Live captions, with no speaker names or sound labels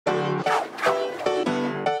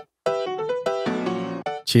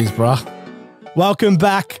Cheers, bruh. Welcome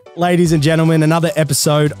back, ladies and gentlemen. Another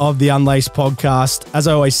episode of the Unlaced podcast. As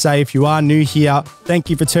I always say, if you are new here, thank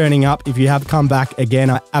you for turning up. If you have come back again,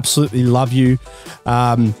 I absolutely love you.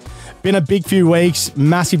 Been a big few weeks,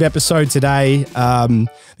 massive episode today.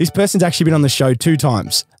 This person's actually been on the show 2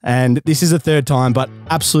 times, and this is the 3rd time, but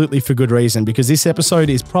absolutely for good reason, because this episode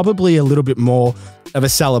is probably a little bit more of a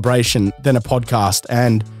celebration than a podcast.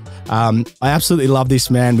 And I absolutely love this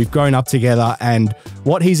man. We've grown up together, and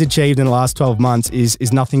what he's achieved in the last 12 months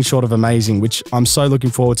is nothing short of amazing, which I'm so looking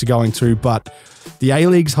forward to going through. But the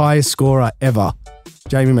A-League's highest scorer ever,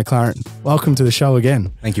 Jamie Maclaren, welcome to the show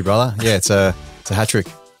again. Thank you, brother. Yeah, it's a hat trick.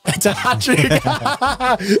 It's a hat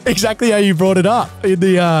trick. Exactly how you brought it up in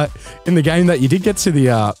the game that you did get to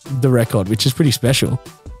the record, which is pretty special.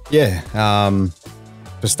 Yeah.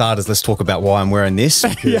 For starters, let's talk about why I'm wearing this.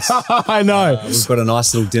 Yeah, I know. We've got a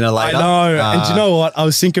nice little dinner later. I know. And do you know what? I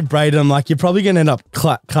was thinking, Braden, I'm like, you're probably going to end up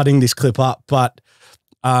cutting this clip up, but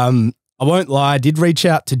I won't lie. I did reach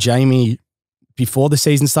out to Jamie before the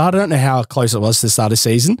season started. I don't know how close it was to the start of the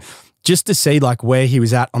season, just to see like where he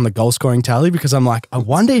was at on the goal scoring tally, because I'm like, I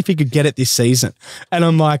wonder if he could get it this season. And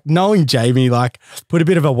I'm like, knowing Jamie, like put a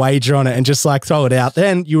bit of a wager on it and just like throw it out.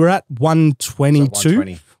 Then you were at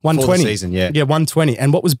 122. 120 season, yeah. Yeah, 120.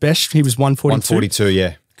 And what was best? He was 142. 142,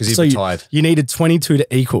 yeah, because he's retired. You needed 22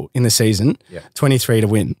 to equal in the season, yeah. 23 to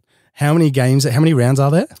win. How many rounds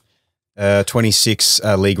are there? 26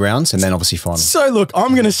 league rounds, and then obviously final. So look,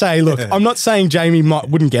 I'm going to say, look, I'm not saying Jamie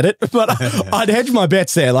wouldn't get it, but I'd hedge my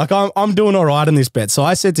bets there. Like I'm doing all right in this bet. So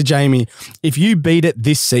I said to Jamie, if you beat it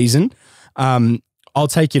this season, I'll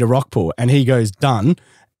take you to Rockpool. And he goes, done.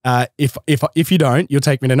 If you don't, you'll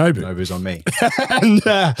take me to Nobu. Nobu's on me. And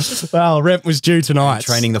well, rent was due tonight.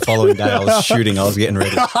 Training the following day, I was shooting. I was getting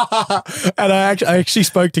ready. And I actually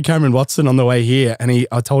spoke to Cameron Watson on the way here, and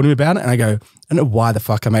I told him about it, and I go, I don't know why the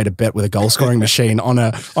fuck I made a bet with a goal scoring machine on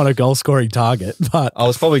a goal scoring target, but I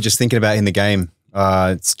was probably just thinking about in the game.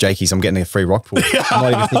 It's Jakey's. I'm getting a free rock pool. I'm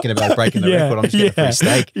not even thinking about breaking the record. I'm just getting a free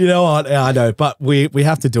steak. You know what? I know, but we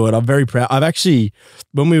have to do it. I'm very proud. I've actually,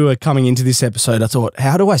 when we were coming into this episode, I thought,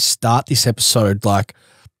 how do I start this episode like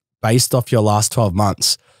based off your last 12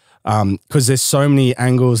 months? Because there's so many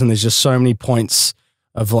angles and there's just so many points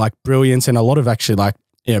of like brilliance and a lot of actually like,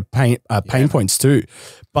 you know, pain points too.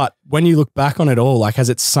 But when you look back on it all, like has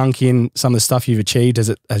it sunk in some of the stuff you've achieved?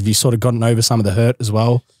 Have you sort of gotten over some of the hurt as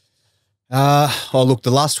well? Oh, look,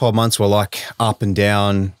 the last 12 months were like up and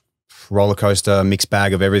down, roller coaster, mixed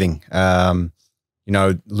bag of everything. You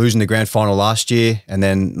know, losing the grand final last year and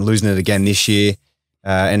then losing it again this year,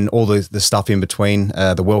 and all the stuff in between,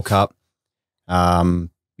 the World Cup. You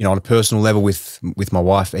know, on a personal level with my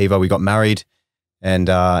wife, Eva, we got married and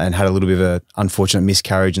had a little bit of an unfortunate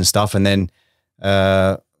miscarriage and stuff. And then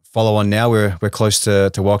follow on now, we're close to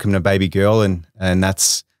welcoming a baby girl, and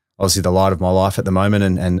that's obviously the light of my life at the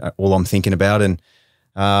moment, and all I'm thinking about. And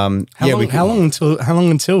how long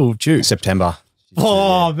until June? September.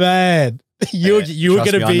 Oh man, you're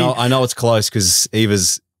going to be. I know it's close because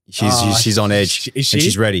Eva's she's on edge. Is she? And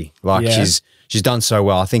she's ready. Like she's done so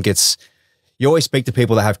well. I think you always speak to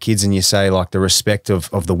people that have kids and you say like the respect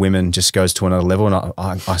of the women just goes to another level, and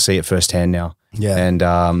I see it firsthand now. Yeah. And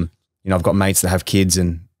you know, I've got mates that have kids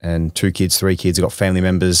and 2 kids, 3 kids. I've got family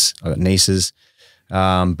members. I've got nieces.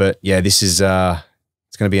 But yeah, this is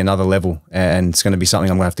it's going to be another level, and it's going to be something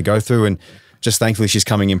I'm going to have to go through. And just thankfully she's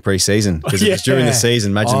coming in pre-season, because if it's during the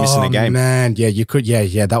season, imagine missing a game. Man, yeah, you could.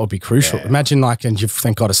 Yeah, that would be crucial. Yeah. Imagine like, and you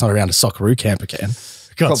thank God it's not around a Socceroo camp again.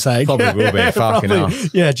 God's sake. Probably will be. Fucking hell.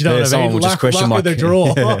 Yeah, do you know what I mean? Someone will just question someone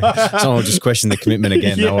will just question the commitment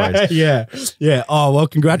again. No worries. Yeah. Oh, well,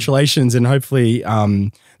 congratulations, and hopefully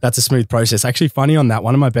that's a smooth process. Actually, funny on that,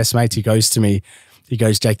 one of my best mates, he goes to me, he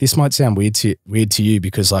goes, Jake, this might sound weird to you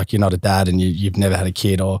because like you're not a dad and you've never had a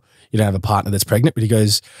kid or you don't have a partner that's pregnant. But he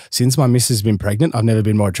goes, since my missus has been pregnant, I've never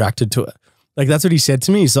been more attracted to it. Like that's what he said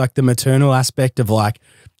to me. He's like the maternal aspect of like,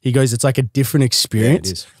 he goes, it's like a different experience.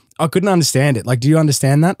 Yeah, it is. I couldn't understand it. Like, do you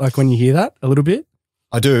understand that? Like when you hear that a little bit?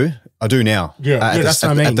 I do now. Yeah, that's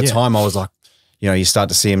what I mean. At the time I was like, you know, you start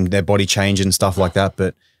to see them, their body change and stuff like that.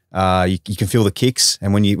 But you can feel the kicks.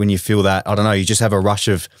 And when you feel that, I don't know, you just have a rush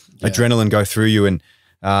of adrenaline go through you, and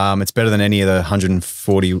it's better than any of the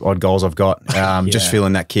 140 odd goals I've got. Just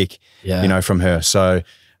feeling that kick, you know, from her. So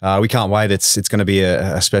we can't wait. It's going to be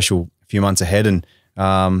a special few months ahead, and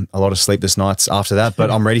a lot of sleepless nights after that.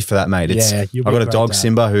 But I'm ready for that, mate. I've got a dog,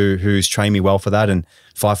 Simba, who's trained me well for that, and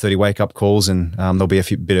 5:30 wake up calls, and they'll be a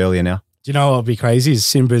bit earlier now. Do you know what would be crazy is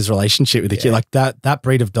Simba's relationship with the kid, like that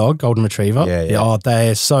breed of dog, golden retriever. Yeah. Oh,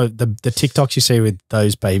 they're so the TikToks you see with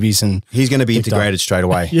those babies, and he's going to be integrated straight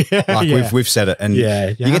away. We've said it, and you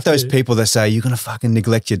get those people that say you're going to fucking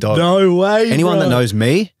neglect your dog. No way. Anyone that knows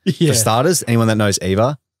me, for starters, anyone that knows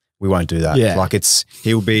Eva, we won't do that. Yeah. Like he's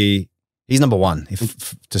number one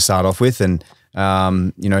to start off with, and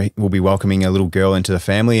you know, we'll be welcoming a little girl into the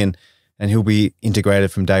family, and he'll be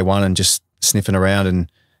integrated from day one and just sniffing around.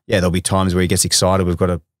 And yeah, there'll be times where he gets excited. We've got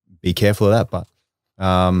to be careful of that, but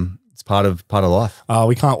it's part of life. Oh,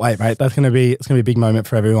 we can't wait, mate. It's gonna be a big moment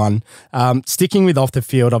for everyone. Sticking with off the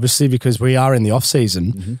field, obviously, because we are in the off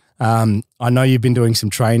season. I know you've been doing some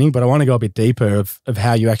training, but I want to go a bit deeper of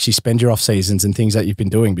how you actually spend your off seasons and things that you've been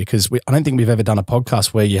doing, because I don't think we've ever done a podcast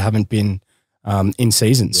where you haven't been in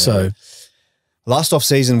season. Yeah. So last off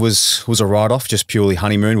season was a write off, just purely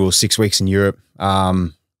honeymoon. We were 6 weeks in Europe.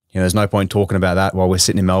 You know, there's no point talking about that while we're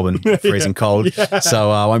sitting in Melbourne, freezing cold. Yeah.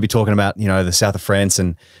 So I won't be talking about, you know, the south of France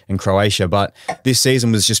and Croatia. But this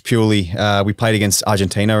season was just purely, we played against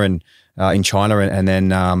Argentina and in China, and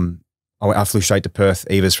then I flew straight to Perth.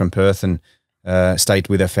 Eva's from Perth, and stayed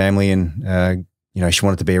with her family, and you know, she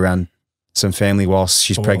wanted to be around some family whilst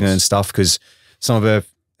she's pregnant and stuff, because some of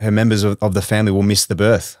her members of the family will miss the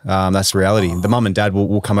birth. That's the reality. The mum and dad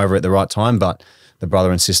will come over at the right time, but the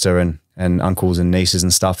brother and sister and uncles and nieces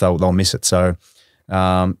and stuff, they'll miss it. So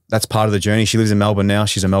that's part of the journey. She lives in Melbourne now.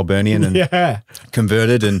 She's a Melburnian and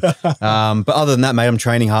converted. And but other than that, mate, I'm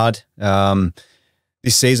training hard.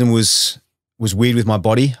 This season was weird with my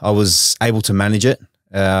body. I was able to manage it,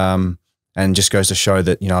 and just goes to show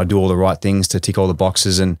that, you know, I do all the right things to tick all the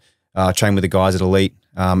boxes, and train with the guys at Elite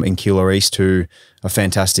in Keilor East, who are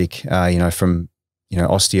fantastic. You know, from, you know,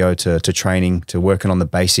 osteo to training to working on the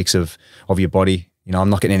basics of your body. You know,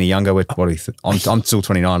 I'm not getting any younger. I'm still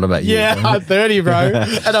 29. What about you? Yeah, I'm 30, bro.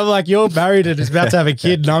 And I'm like, you're married and is about to have a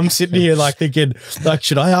kid, and I'm sitting here like thinking, like,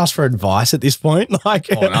 should I ask for advice at this point? Like,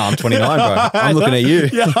 oh no, I'm 29, bro. I'm looking at you.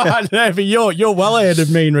 Yeah, I know, but you're well ahead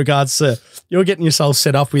of me in regards to you're getting yourself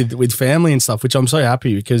set up with family and stuff, which I'm so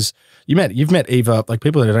happy, because you've met Eva. Like,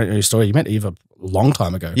 people that don't know your story, you met Eva a long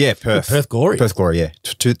time ago. Yeah, Perth Glory. Yeah,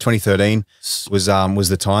 2013 was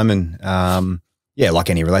the time, and yeah, like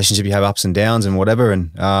any relationship, you have ups and downs and whatever.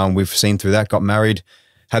 And we've seen through that, got married,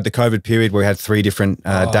 had the COVID period where we had 3 different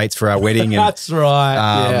dates for our wedding. And, that's right.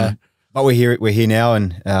 Yeah. But we're here now,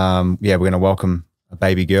 and yeah, we're going to welcome a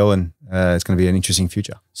baby girl, and it's going to be an interesting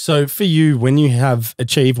future. So for you, when you have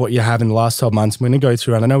achieved what you have in the last 12 months, we're going to go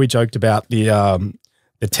through, and I know we joked about the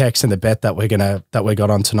text and the bet that we got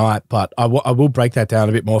on tonight, but I will break that down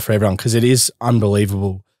a bit more for everyone, because it is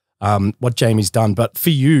unbelievable what Jamie's done. But for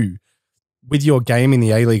you, with your game in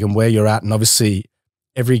the A-League and where you're at, and obviously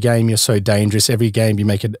every game you're so dangerous, every game you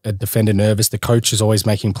make a defender nervous, the coach is always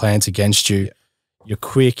making plans against you. Yeah. You're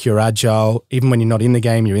quick, you're agile. Even when you're not in the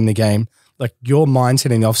game, you're in the game. Like, your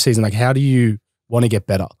mindset in the off-season, like, how do you want to get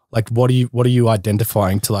better? Like, what are you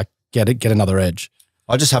identifying to, like, get another edge?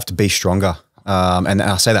 I just have to be stronger. And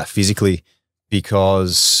I say that physically,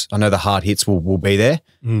 because I know the hard hits will be there,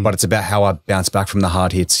 but it's about how I bounce back from the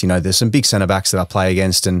hard hits. You know, there's some big centre-backs that I play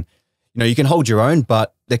against, and you know, you can hold your own,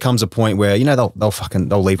 but there comes a point where, you know,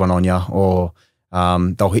 they'll leave one on you, or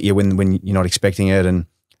they'll hit you when you're not expecting it, and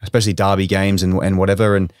especially derby games and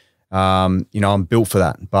whatever. And you know, I'm built for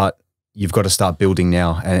that, but you've got to start building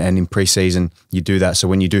now. And in preseason, you do that. So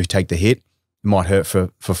when you do take the hit, it might hurt for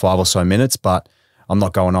 5 or so minutes, but I'm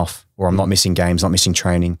not going off, or I'm not missing games, not missing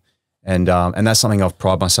training, and that's something I've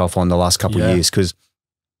prided myself on the last couple of years, because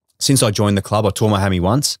since I joined the club, I tore my hammy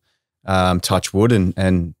once, touch wood,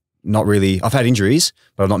 and not really, I've had injuries,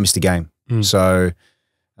 but I've not missed a game. So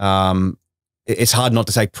it's hard not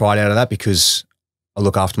to take pride out of that, because I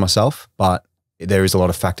look after myself, but there is a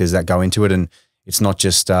lot of factors that go into it, and it's not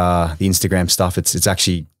just the Instagram stuff. It's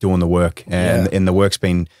actually doing the work, and the work's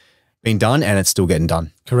been done, and it's still getting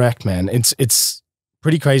done. Correct, man. It's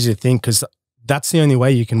pretty crazy to think, because that's the only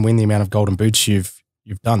way you can win the amount of golden boots you've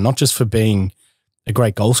done, not just for being a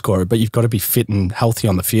great goal scorer, but you've got to be fit and healthy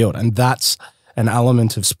on the field. And that's an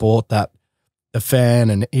element of sport that the fan,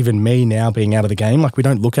 and even me now being out of the game, like, we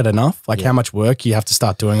don't look at enough, like how much work you have to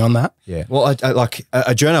start doing on that. Yeah. Well, I like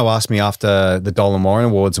a journo asked me after the Dolan Warren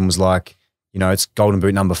Awards and was like, you know, it's golden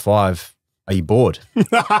boot number 5. Are you bored?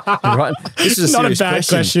 Right? This is not a bad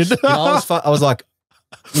question. You know, I was like,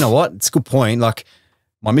 you know what? It's a good point. Like,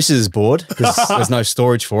 my missus is bored because there's no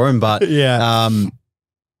storage for him, but I'm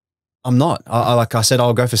not. Like I said,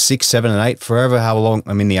 I'll go for 6, 7, and 8 forever, how long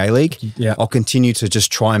I'm in the A-League. Yeah. I'll continue to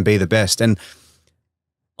just try and be the best. And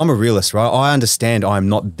I'm a realist, right? I understand I'm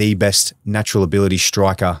not the best natural ability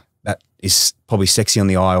striker that is probably sexy on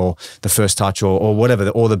the eye, or the first touch, or whatever,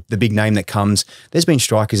 or the big name that comes. There's been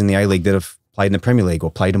strikers in the A-League that have played in the Premier League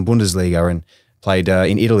or played in Bundesliga and played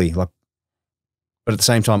in Italy. But at the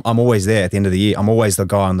same time, I'm always there at the end of the year. I'm always the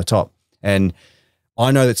guy on the top. And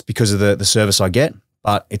I know that's because of the service I get,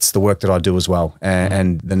 but it's the work that I do as well,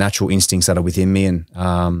 and the natural instincts that are within me,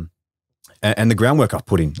 and the groundwork I've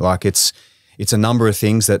put in. Like it's a number of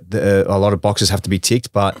things that a lot of boxes have to be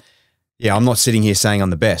ticked. But yeah, I'm not sitting here saying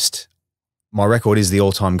I'm the best. My record is the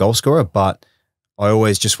all-time goal scorer, but I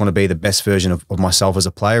always just want to be the best version of myself as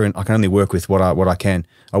a player, and I can only work with what I can.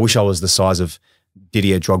 I wish I was the size of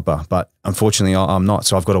Didier Drogba, but unfortunately I'm not.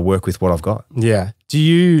 So I've got to work with what I've got. Yeah. Do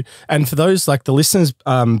you, and for those like the listeners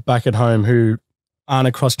back at home who aren't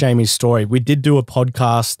across Jamie's story, we did do a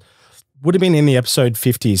podcast, would have been in the episode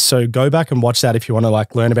 50s. So go back and watch that if you want to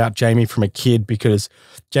like learn about Jamie from a kid, because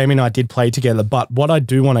Jamie and I did play together. But what I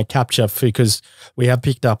do want to capture, because we have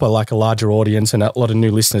picked up a larger audience and a lot of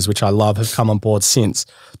new listeners, which I love, have come on board since.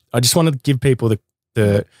 I just wanted to give people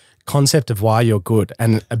the concept of why you're good.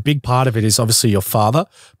 And a big part of it is obviously your father,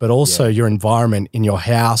 but also your environment in your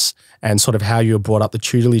house and sort of how you were brought up, the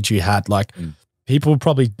tutelage you had. Like people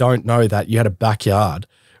probably don't know that you had a backyard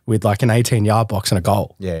with like an 18-yard box and a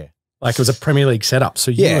goal. Yeah. Like it was a Premier League setup.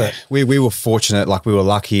 So we were fortunate. Like we were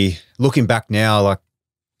lucky. Looking back now, like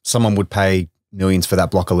someone would pay millions for that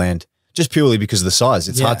block of land just purely because of the size.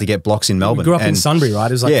 It's hard to get blocks in Melbourne. We grew up in Sunbury, right?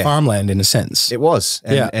 It was like farmland in a sense. It was.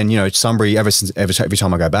 And you know, Sunbury, every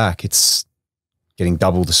time I go back, it's getting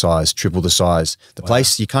double the size, triple the size. The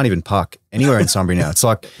place, you can't even park anywhere in Sunbury now. It's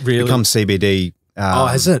like become CBD.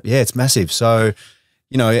 Is it? Yeah, it's massive. So,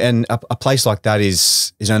 you know, and a place like that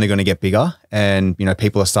is only going to get bigger, and, you know,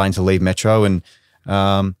 people are starting to leave Metro, and,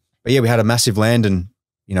 but yeah, we had a massive land, and,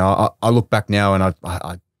 you know, I look back now and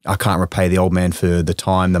I can't repay the old man for the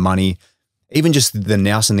time, the money, even just the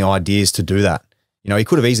nous and the ideas to do that. You know, he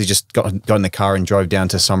could have easily just got in the car and drove down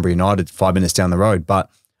to Sunbury United 5 minutes down the road, but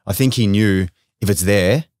I think he knew if it's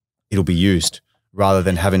there, it'll be used, rather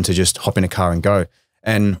than having to just hop in a car and go.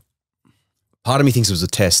 And part of me thinks it was a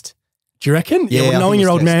test. Do you reckon? Yeah, well, knowing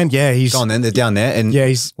your old man, he's... Go on then, they're down there, and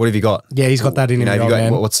what have you got? Yeah, he's got that in him, you know, old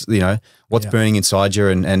man. What's burning inside you,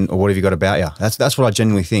 and or what have you got about you? That's what I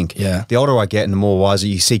genuinely think. Yeah. The older I get and the more wiser,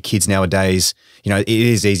 you see kids nowadays, you know, it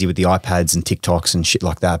is easy with the iPads and TikToks and shit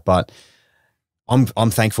like that, but I'm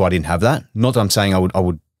thankful I didn't have that. Not that I'm saying I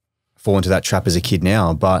would fall into that trap as a kid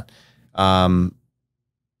now, but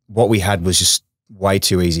what we had was just way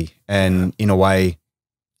too easy. And in a way,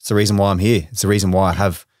 it's the reason why I'm here. It's the reason why I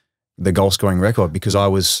have the goal scoring record, because I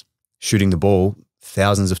was shooting the ball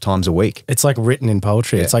thousands of times a week. It's like written in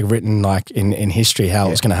poetry. Yeah. It's like written like in history how it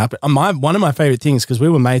was going to happen. One of my favorite things, because we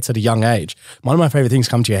were mates at a young age, one of my favorite things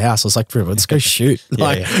come to your house. I was like, let's go shoot. Do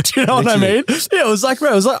you know what I mean? Yeah, it was like,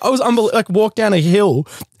 I was unbelievable. Like walk down a hill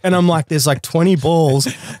and I'm like, there's like 20 balls,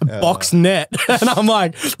 a box net. And I'm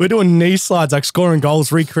like, we're doing knee slides, like scoring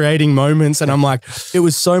goals, recreating moments. And I'm like, it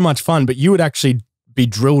was so much fun, but you would actually be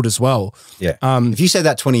drilled as well. Yeah. If you said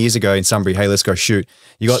that 20 years ago in Sunbury, hey, let's go shoot.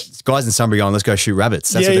 You got guys in Sunbury going, let's go shoot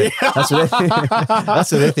rabbits. That's what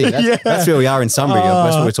they think. That's where we are in Sunbury.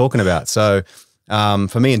 That's what we're talking about. So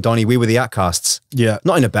for me and Donnie, we were the outcasts. Yeah.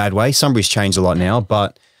 Not in a bad way. Sunbury's changed a lot now,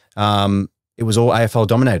 but it was all AFL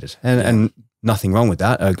dominated, and nothing wrong with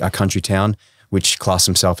that. A country town, which class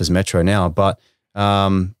himself as Metro now. But, you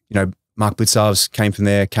know, Mark Blitzarves came from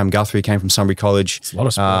there. Cam Guthrie came from Sunbury College. It's a lot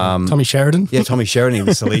of sport. Tommy Sheridan? Yeah, Tommy Sheridan. He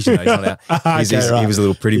was Salesian. He's not out. He was a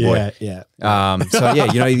little pretty boy. Yeah. So,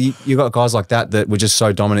 yeah, you know, you got guys like that were just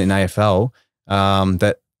so dominant in AFL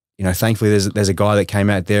that, you know, thankfully there's a guy that came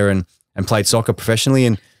out there and played soccer professionally,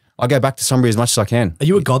 and I go back to Sunbury as much as I can. Are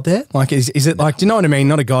you a god there? Like, is it like, do you know what I mean?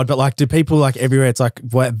 Not a god, but like, do people like everywhere, it's like,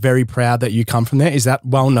 we're very proud that you come from there? Is that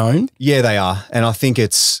well known? Yeah, they are. And I think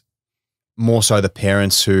it's more so the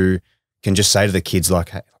parents who can just say to the kids, like,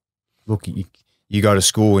 hey, look, you go to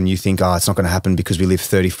school and you think, it's not going to happen because we live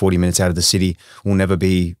 30, 40 minutes out of the city. We'll never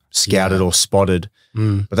be scouted or spotted.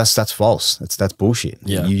 But that's false. That's bullshit.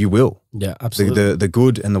 Yeah. You will. Yeah, absolutely. The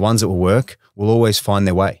good and the ones that will work will always find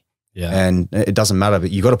their way. Yeah. And it doesn't matter,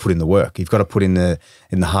 but you got to put in the work. You've got to put in the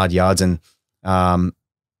hard yards. And I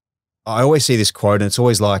always see this quote, and it's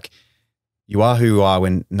always like, you are who you are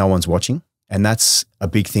when no one's watching. And that's a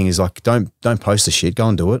big thing, is like, don't post the shit, go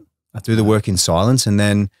and do it. Do the work in silence, and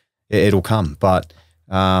then it'll come. But,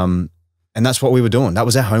 and that's what we were doing. That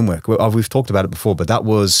was our homework. We've talked about it before, but that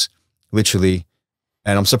was literally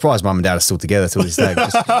And I'm surprised mum and dad are still together till this day.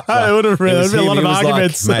 Just, like, it would have been a lot of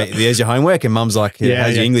arguments. Like, mate, there's your homework. And mum's like,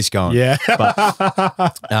 how's your English going? Yeah.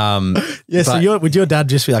 But, so would your dad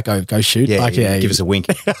just be like, go shoot? Yeah, like, give us a wink.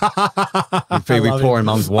 We'd be pouring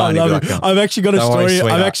mum's wine. I've actually got a story.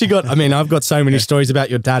 I've got so many stories about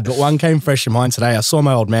your dad, but one came fresh in mind today. I saw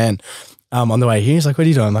my old man on the way here. He's like, what are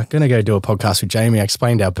you doing? I'm like, going to go do a podcast with Jamie. I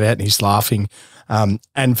explained our bet and he's laughing.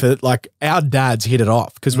 And for like our dads hit it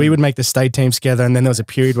off because we would make the state teams together. And then there was a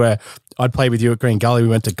period where I'd play with you at Green Gully. We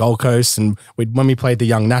went to Gold Coast and when we played the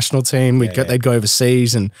young national team, they'd go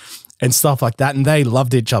overseas and stuff like that. And they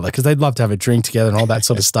loved each other because they'd love to have a drink together and all that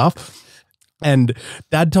sort of stuff. And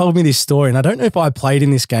Dad told me this story, and I don't know if I played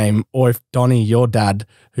in this game or if Donnie, your dad,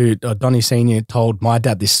 Donnie Senior, told my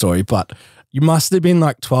dad this story, but you must have been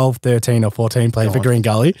like 12, 13 or 14 playing for Green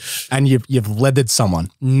Gully and you've leathered someone.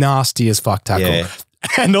 Nasty as fuck tackle. Yeah.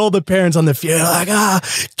 And all the parents on the field are like,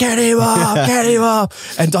 get him up.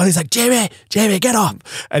 And Donnie's like, Jamie, get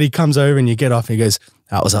off. And he comes over and you get off and he goes,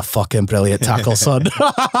 that was a fucking brilliant tackle, son.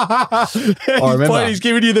 I remember. He's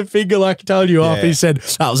giving you the finger like he told you off. He said,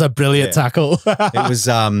 that was a brilliant tackle. It was,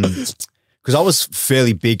 because I was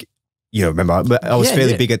fairly big, remember, I was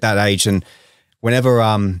fairly big at that age. And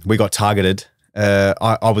whenever we got targeted,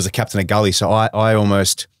 I was a captain at Gully, so I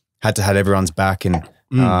almost had to have everyone's back. And it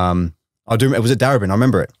was at Darabin, I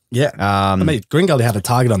remember it. Yeah. Green Gully had a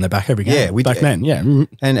target on their back every game. Yeah, we back then. Yeah.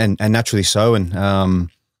 And naturally so. And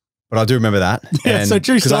but I do remember that. Yeah, so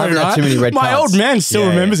true story, right? Too many red My cards. old man still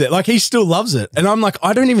remembers it. Like he still loves it. And I'm like,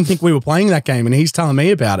 I don't even think we were playing that game and he's telling me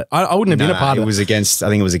about it. I wouldn't have been a part of it. I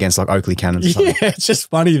think it was against like Oakley Cannons or something. Yeah, it's just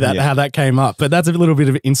funny how that came up. But that's a little bit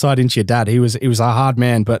of insight into your dad. He was a hard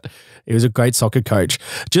man, but he was a great soccer coach.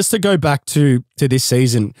 Just to go back to this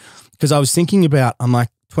season, because I was thinking about, I'm like,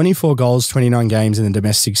 24 goals, 29 games in the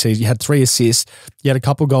domestic season. You had 3 assists. You had a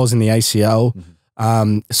couple goals in the ACL.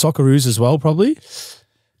 Socceroos as well, probably.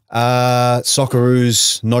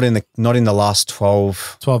 Socceroos not in the last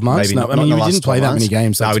 12 months. Maybe no, I mean you didn't play that many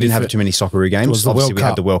games. No, we didn't have too many Socceroo games. Obviously, we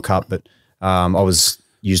had the World Cup, but I was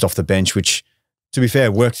used off the bench, which, to be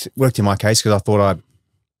fair, worked in my case because I thought I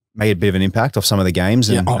made a bit of an impact off some of the games,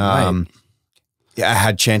 and I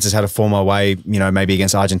had chances, had to form my way, maybe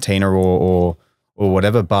against Argentina or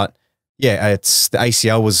whatever. But yeah, the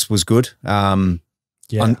ACL was good.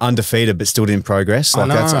 Undefeated, but still didn't progress. Like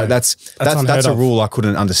that's a rule I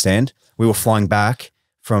couldn't understand. We were flying back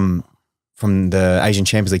from the Asian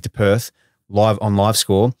Champions League to Perth live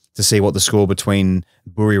score to see what the score between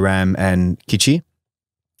Buriram and Kitchi.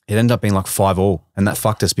 It ended up being like 5-5, and that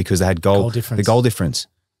fucked us because they had the goal difference.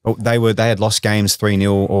 They had lost games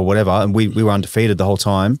 3-0 or whatever, and we were undefeated the whole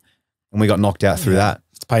time, and we got knocked out through that.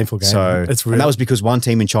 It's a painful game. So and that was because one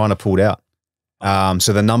team in China pulled out.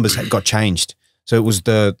 So the numbers got changed. So it was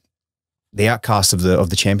the outcast of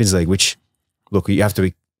the Champions League, which, look, you have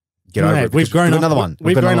to get over it. We've grown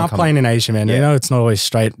up playing in Asia, man. Yeah. It's not always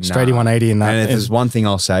straight 180 in that. And if there's one thing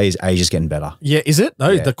I'll say is Asia's getting better. Yeah, is it?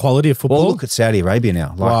 The quality of football? Well, look at Saudi Arabia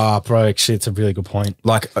now. Bro, actually, it's a really good point.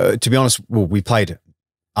 Like, to be honest, we played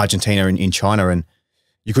Argentina in China and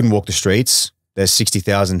you couldn't walk the streets. There's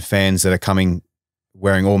 60,000 fans that are coming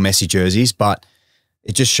wearing all Messi jerseys, but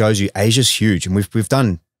it just shows you Asia's huge. And we've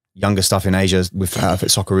done younger stuff in Asia with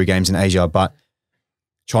Socceroo games in Asia, but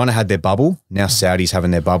China had their bubble. Now Saudi's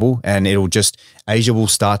having their bubble, and Asia will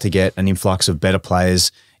start to get an influx of better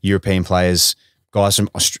players, European players, guys from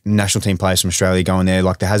national team players from Australia going there.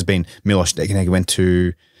 Like there has been Milos Degeneg went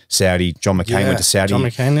to Saudi, John McCain went to Saudi,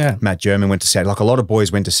 Matt German went to Saudi. Like a lot of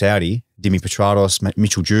boys went to Saudi, Dimi Petrados,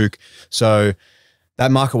 Mitchell Duke. So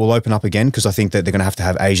that market will open up again because I think that they're going to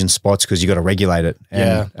have Asian spots because you got to regulate it.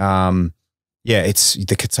 And, it's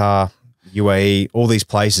the Qatar, UAE, all these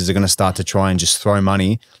places are going to start to try and just throw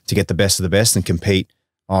money to get the best of the best and compete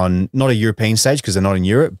on not a European stage because they're not in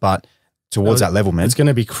Europe, but towards that level, man. It's going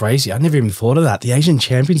to be crazy. I never even thought of that. The Asian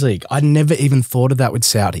Champions League. I never even thought of that with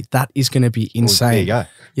Saudi. That is going to be insane. Well, there you go.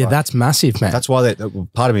 Yeah, that's massive, man. That's why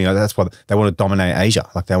part of me, that's why they want to dominate Asia.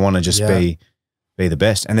 Like they want to just be the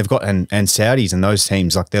best. And they've got, and Saudis and those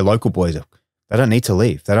teams, like their local boys, they don't need to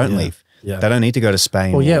leave. They don't leave. Yeah. They don't need to go to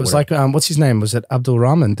Spain. Well, it was like, what's his name? Was it Abdul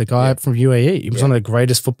Rahman, the guy from UAE? He was one of the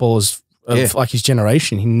greatest footballers of like his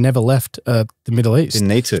generation. He never left the Middle East. Didn't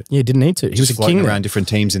need to. Yeah, didn't need to. He was a king around different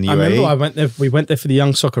teams in the UAE. I remember we went there for the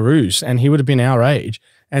young Socceroos, and he would have been our age,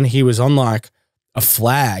 and he was on like a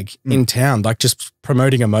flag in town, like just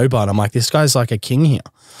promoting a mobile. I'm like, this guy's like a king here.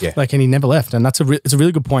 Yeah. Like, and he never left. And it's a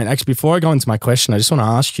really good point. Actually, before I go into my question, I just want to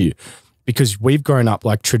ask you, because we've grown up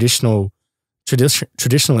like traditionalists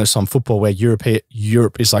on football where Europe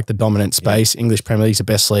is like the dominant space. English Premier League's the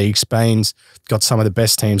best league. Spain's got some of the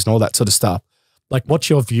best teams and all that sort of stuff. Like, what's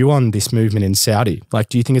your view on this movement in Saudi? Like,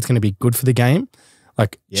 do you think it's going to be good for the game?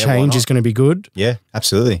 Like, change is going to be good? Yeah,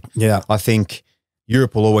 absolutely. Yeah. I think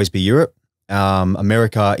Europe will always be Europe.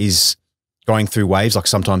 America is going through waves. Like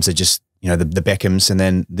sometimes they're just, the Beckhams and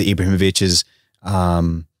then the Ibrahimoviches,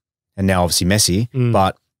 and now obviously Messi,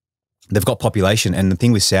 but they've got population. And the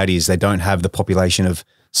thing with Saudi is they don't have the population of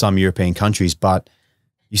some European countries, but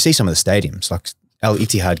you see some of the stadiums, like Al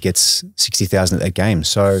Ittihad gets 60,000 at that game.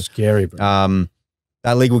 So scary, bro.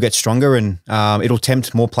 That league will get stronger and it'll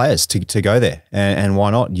tempt more players to go there. And why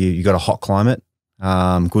not? You got a hot climate,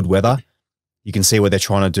 good weather. You can see what they're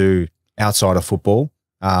trying to do outside of football,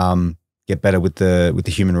 get better with the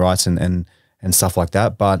human rights and stuff like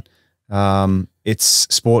that. But it's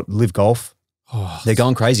sport, live golf. Oh, they're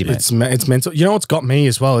going crazy, man. It's mental. You know what's got me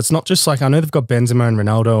as well? It's not just like, I know they've got Benzema and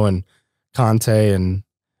Ronaldo and Kante and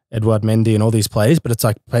Edouard Mendy and all these players, but it's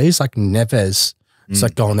like players like Neves. It's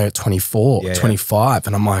like going there at 24, 25.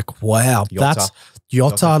 And I'm like, wow, that's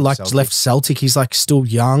Jota like Celtic. Left Celtic. He's like still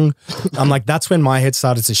young. I'm like, that's when my head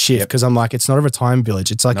started to shift because I'm like, it's not a retirement village.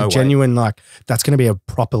 It's like a genuine, like, that's going to be a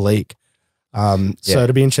proper league. So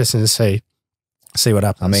it'll be interesting to see what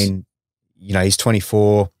happens. I mean, he's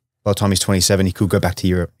 24. By the time he's 27, he could go back to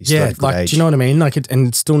Europe. He's still at a good age. Do you know what I mean? Like, and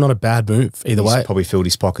it's still not a bad move either way. Probably filled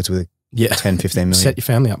his pockets with 10, 15 million. Set your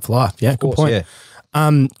family up for life. Yeah, good point. Yeah.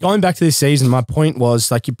 Going back to this season, my point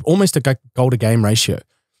was like you almost a goal to game ratio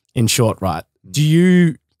in short, right? Do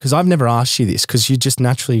you, because I've never asked you this because you just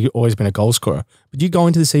naturally always been a goal scorer, but do you go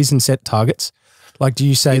into the season set targets? Like, do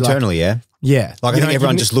you say internally, yeah? Like I think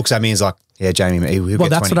everyone just looks at me and is like, yeah, Jamie, he'll well, get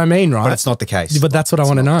that's 20. what I mean, right? But it's not the case. But that's what I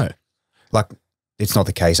want to know. Like, it's not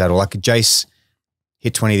the case at all. Like Jace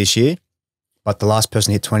hit 20 this year, but the last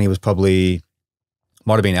person hit 20 was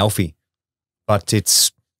might have been Alfie. But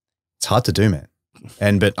it's hard to do, man.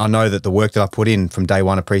 But I know that the work that I put in from day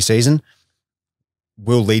one of preseason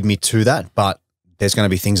will lead me to that. But there's going to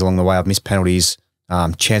be things along the way. I've missed penalties,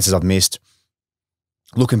 chances I've missed.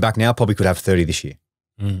 Looking back now, probably could have 30 this year.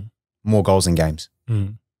 More goals in games.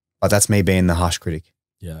 But that's me being the harsh critic.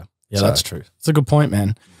 Yeah, so, that's true. It's a good point,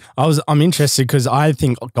 man. I'm interested because I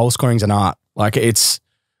think goal scoring is an art. Like and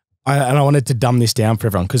I wanted to dumb this down for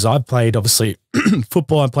everyone because I've played, obviously,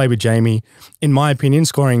 football. I played with Jamie. In my opinion,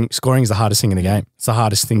 scoring is the hardest thing in the game. It's the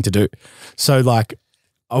hardest thing to do. So, like,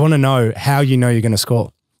 I want to know how you know you're going to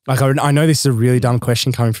score. Like, I know this is a really dumb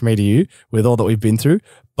question coming from me to you with all that we've been through,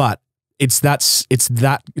 but it's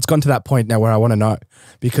gotten to that point now where I want to know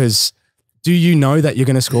because do you know that you're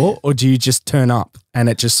going to score or do you just turn up and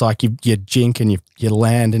it just like you jink and you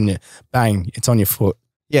land and you bang, it's on your foot?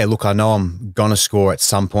 Yeah, look, I know I'm going to score at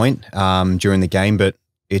some point during the game, but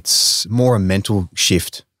it's more a mental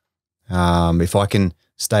shift. If I can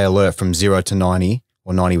stay alert from 0 to 90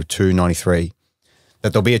 or 92, 93,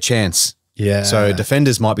 that there'll be a chance. Yeah. So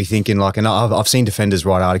defenders might be thinking like, and I've seen defenders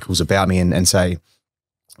write articles about me and say,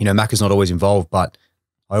 Macca's not always involved, but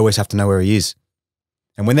I always have to know where he is.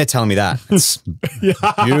 And when they're telling me that, it's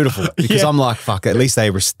beautiful because I'm like, fuck, at least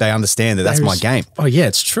they understand that that's my game. Oh yeah,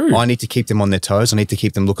 it's true. I need to keep them on their toes. I need to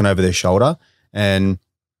keep them looking over their shoulder. And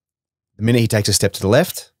the minute he takes a step to the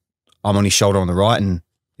left, I'm on his shoulder on the right. And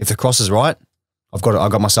if the cross is right, I've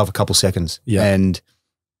got myself a couple seconds. Yeah. And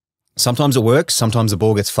sometimes it works. Sometimes the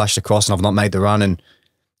ball gets flashed across and I've not made the run. And,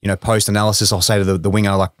 post analysis, I'll say to the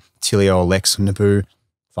winger like Tilio or Lex or Naboo,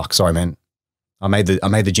 fuck, sorry, man. I made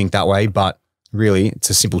the jink that way, but really, it's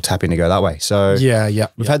a simple tap in to go that way. So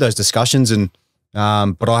we've had those discussions, and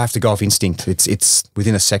but I have to go off instinct. It's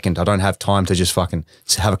within a second. I don't have time to just fucking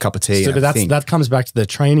have a cup of tea. So, but that comes back to the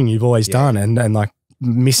training you've always done, and like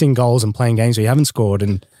missing goals and playing games where you haven't scored,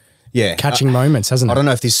 and catching moments, hasn't it? I don't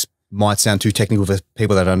know if this might sound too technical for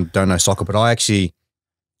people that don't know soccer, but I actually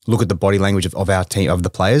look at the body language of our team, of the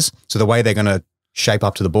players. So the way they're going to shape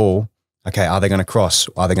up to the ball. Okay, are they going to cross?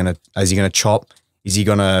 Is he going to chop? Is he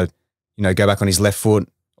going to go back on his left foot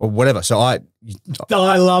or whatever. So I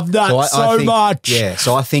love that so much. Yeah.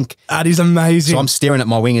 So I think that is amazing. So I'm staring at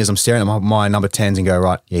my wingers. I'm staring at my number 10s and go,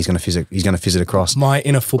 right, yeah, he's going to fizz it across. My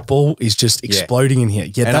inner football is just exploding in here.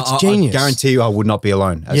 Yeah, and that's genius. I guarantee you I would not be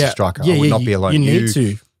alone as a striker. I would not be alone. You need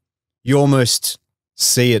to. You almost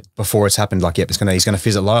see it before it's happened. Like, he's going to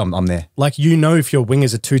fizz it low. I'm there. Like, if your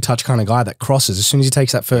winger's a two-touch kind of guy that crosses, as soon as he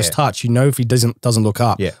takes that first touch, if he doesn't look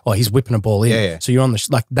up, or he's whipping a ball in. Yeah. So you're on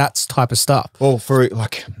that type of stuff. Well,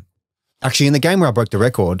 actually in the game where I broke the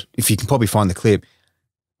record, if you can probably find the clip,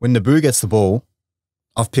 when Naboo gets the ball,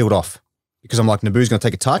 I've peeled off because I'm like, Naboo's going to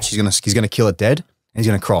take a touch. He's going to kill it dead and he's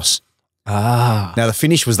going to cross. Now the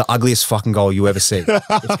finish was the ugliest fucking goal you ever see.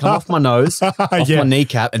 It's come off my nose, off my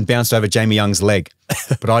kneecap, and bounced over Jamie Young's leg.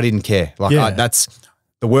 But I didn't care. The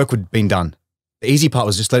work had been done. The easy part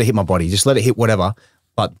was just let it hit my body, just let it hit whatever,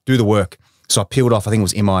 but do the work. So I peeled off, I think it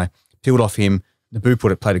was Imai, peeled off him.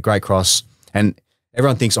 Naboo played a great cross, and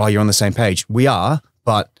everyone thinks, oh, you're on the same page. We are,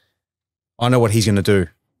 but I know what he's going to do.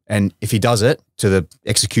 And if he does it to the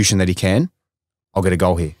execution that he can, I'll get a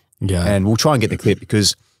goal here. Yeah. And we'll try and get the clip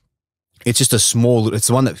because it's just it's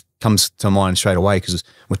the one that comes to mind straight away because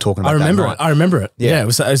we're talking about I remember it. Yeah, it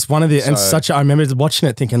was one of the, I remember watching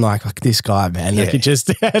it thinking like this guy, man, like he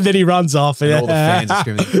just, and then he runs off. And all the fans are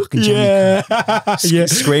screaming, fucking Johnny,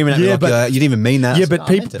 screaming at me like, you didn't even mean that.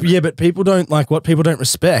 Yeah, but people don't like, what people don't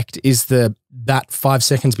respect is that 5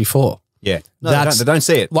 seconds before. Yeah, no, they don't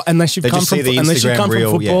see it unless you've come from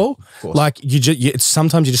football. Like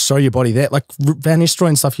sometimes you just throw your body there. Like Van Nistelrooy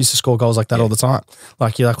and stuff used to score goals like that all the time.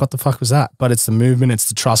 Like you're like, what the fuck was that? But it's the movement, it's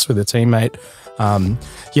the trust with the teammate.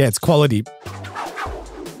 It's quality.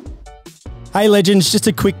 Hey legends, just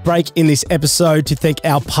a quick break in this episode to thank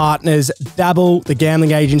our partners, Dabble, the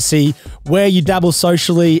gambling agency, where you dabble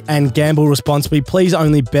socially and gamble responsibly. Please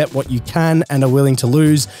only bet what you can and are willing to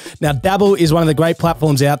lose. Now, Dabble is one of the great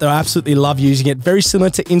platforms out there. I absolutely love using it. Very similar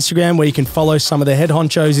to Instagram, where you can follow some of the head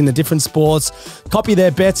honchos in the different sports, copy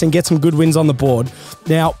their bets and get some good wins on the board.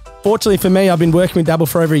 Now, fortunately for me, I've been working with Dabble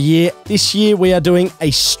for over a year. This year, we are doing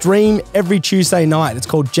a stream every Tuesday night. It's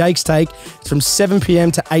called Jake's Take. It's from 7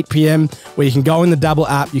 p.m. to 8 p.m. where you can go in the Dabble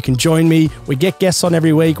app. You can join me. We get guests on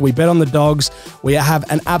every week. We bet on the dogs. We have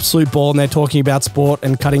an absolute ball, and they're talking about sport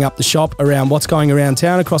and cutting up the shop around what's going around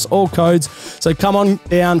town across all codes. So come on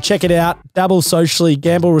down, check it out. Dabble socially,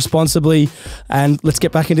 gamble responsibly, and let's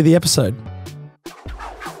get back into the episode.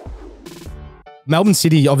 Melbourne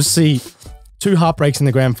City, obviously, 2 heartbreaks in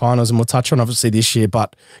the grand finals, and we'll touch on obviously this year,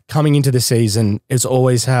 but coming into the season, it's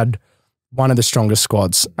always had one of the strongest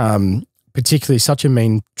squads, particularly such a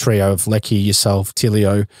mean trio of Lecky, yourself,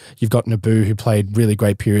 Tilio. You've got Naboo, who played really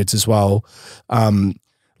great periods as well.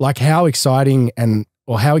 Like how exciting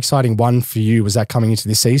one for you was that coming into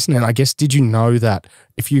this season? And I guess, did you know that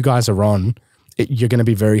if you guys are on, you're going to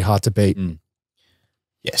be very hard to beat?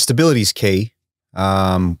 Yeah, stability is key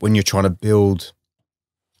when you're trying to build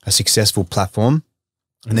a successful platform,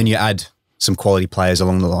 and then you add some quality players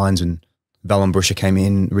along the lines, and Besart Berisha came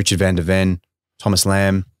in, Richard van der Ven, Thomas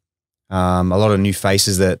Lamb, a lot of new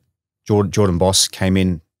faces that Jordan Boss came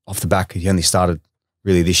in off the back. He only started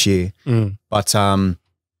really this year. But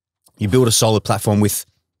you build a solid platform with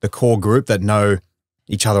the core group that know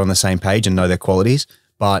each other on the same page and know their qualities.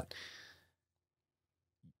 But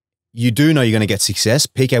you do know you're going to get success.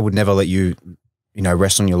 PK would never let you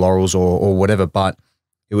rest on your laurels or whatever, but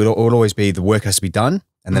it would always be the work has to be done.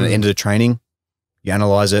 And then at the end of the training, you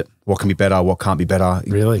analyze it. What can be better? What can't be better?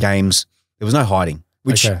 Really? Games. There was no hiding,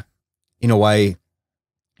 which in a way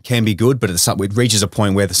can be good, but it reaches a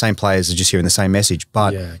point where the same players are just hearing the same message.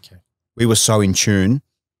 But we were so in tune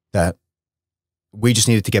that we just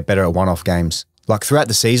needed to get better at one-off games. Like throughout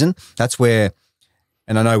the season, that's where,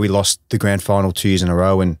 and I know we lost the grand final 2 years in a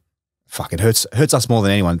row, and fuck, it hurts us more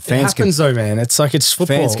than anyone. Fans though, man. It's like, it's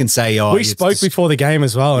football. Fans can say, oh, we spoke before the game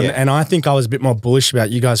as well, and I think I was a bit more bullish about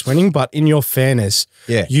you guys winning, but in your fairness,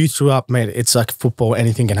 you threw up, mate. It's like football,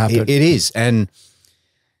 anything can happen. It is, and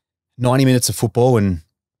 90 minutes of football, and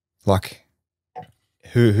like,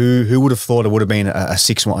 who would have thought it would have been a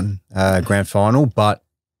 6-1 grand final? But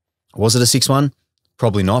was it a 6-1?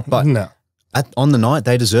 Probably not. But no. On the night,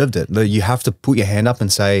 they deserved it. You have to put your hand up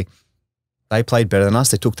and say, they played better than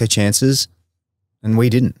us. They took their chances, and we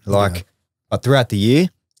didn't. But throughout the year,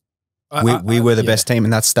 we were the best team,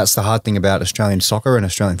 and that's the hard thing about Australian soccer and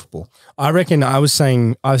Australian football. I reckon I was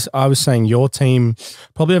saying your team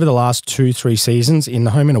probably over the last 2-3 seasons in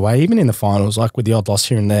the home and away, even in the finals, like with the odd loss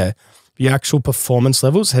here and there, the actual performance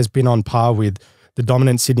levels has been on par with the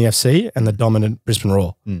dominant Sydney FC and the dominant Brisbane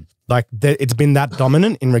Roar. Like it's been that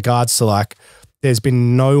dominant in regards to like there's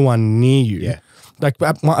been no one near you. Yeah. Like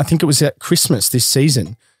I think it was at Christmas this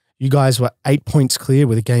season, you guys were 8 points clear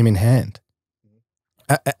with a game in hand.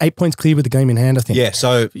 8 points clear with the game in hand, I think. Yeah,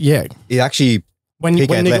 so it actually when you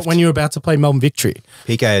were about to play Melbourne Victory,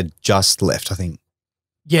 PK had just left, I think.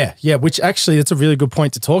 Yeah, which actually that's a really good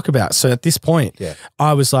point to talk about. So at this point,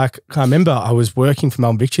 I was like, I remember I was working for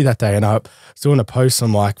Melbourne Victory that day, and I was doing a post.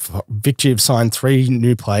 I'm like, Victory have signed 3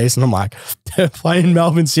 new players, and I'm like, they're playing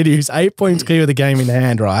Melbourne City, who's 8 points clear with a game in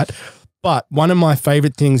hand, right? But one of my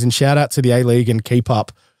favorite things, and shout out to the A-League and Keep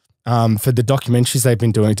Up for the documentaries they've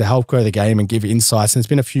been doing to help grow the game and give insights. And there's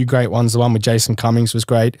been a few great ones. The one with Jason Cummings was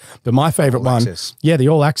great. But my favorite one, the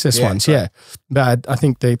All Access ones, But I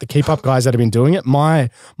think the Keep Up guys that have been doing it,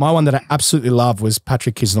 my one that I absolutely love was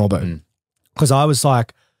Patrick Kisnorbo. Because I was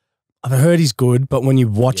like, I've heard he's good, but when you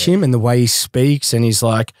watch him and the way he speaks and he's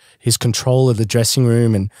like his control of the dressing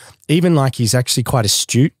room and even like he's actually quite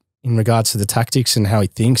astute in regards to the tactics and how he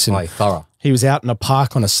thinks. And thorough. He was out in a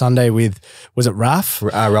park on a Sunday with, was it Ralph?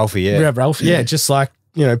 Ralphie, yeah. Ralph, yeah, just like,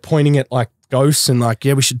 you know, pointing at like ghosts and like,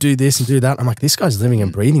 yeah, we should do this and do that. I'm like, this guy's living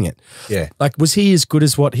and breathing it. Yeah. Like, was he as good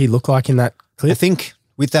as what he looked like in that clip? I think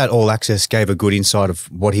with that All Access gave a good insight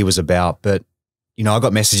of what he was about. But, you know, I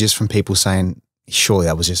got messages from people saying, surely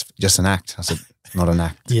that was just an act. I said, not an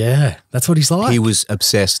act. Yeah, that's what he's like. He was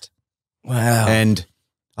obsessed. Wow. And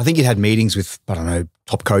I think he had meetings with, I don't know,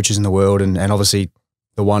 top coaches in the world. And obviously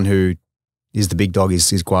the one who is the big dog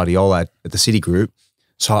is Guardiola at the City Group.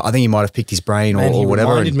 So I think he might have picked his brain or whatever.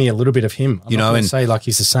 He reminded me a little bit of him. I'm not gonna say like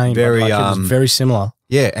he's the same, but like it was very similar.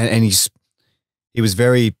 Yeah, and he was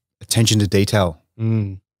very attention to detail.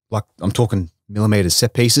 Like I'm talking millimeters,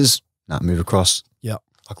 set pieces, move across. Yeah.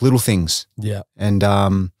 Like little things. Yeah. And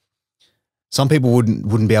some people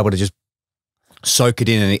wouldn't be able to just soak it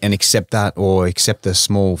in and accept that or accept the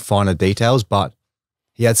small, finer details. But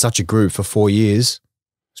he had such a group for 4 years.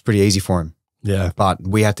 It's pretty easy for him. Yeah. But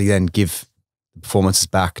we had to then give the performances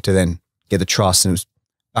back to then get the trust. And it was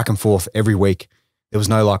back and forth every week. There was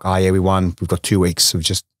no like, oh yeah, we won. We've got 2 weeks. It was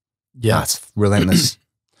just, it's relentless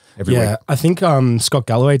every week. I think Scott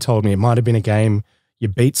Galloway told me it might have been a game you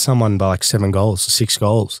beat someone by like 7 goals, 6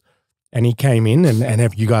 goals. And he came in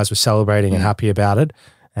and you guys were celebrating and happy about it.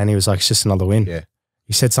 And he was like, it's just another win. Yeah.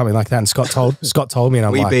 He said something like that. And Scott told me and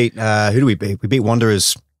I'm like. We beat, who do we beat? We beat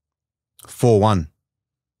Wanderers 4-1.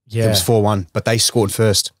 Yeah. It was 4-1, but they scored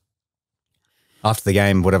first. After the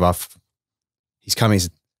game, whatever, he's coming, he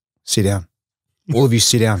said, sit down. All of you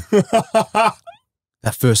sit down.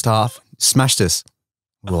 That first half, smashed us.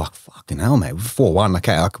 We were like, fucking hell, mate. We're 4-1.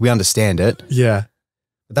 Okay, like we understand it. Yeah.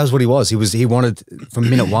 But that was what he was. He wanted from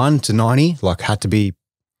minute 1 to 90, like had to be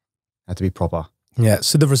proper. Yeah.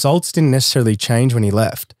 So the results didn't necessarily change when he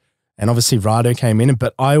left. And obviously Rado came in,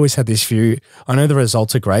 but I always had this view. I know the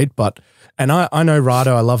results are great, and I know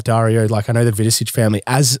Rado, I love Dario, like I know the Vidicic family,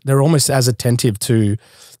 as they're almost as attentive to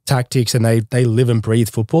tactics and they live and breathe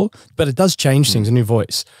football, but it does change things, a new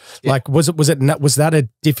voice. Yeah. Like was that a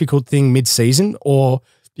difficult thing mid-season, or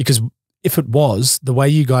because if it was, the way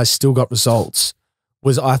you guys still got results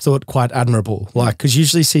was, I thought, quite admirable. Like, because you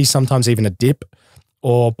usually see sometimes even a dip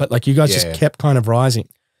but like you guys just kept kind of rising,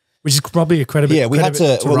 which is probably a credit. Yeah, we had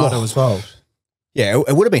to Rado as well. Yeah,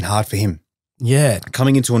 it would have been hard for him. Yeah.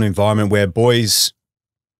 Coming into an environment where boys,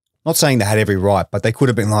 not saying they had every right, but they could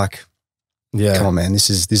have been like, come on, man, this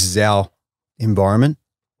is our environment.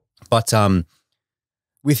 But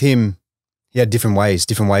with him, he had different ways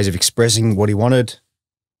of expressing what he wanted,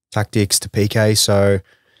 tactics to PK. So,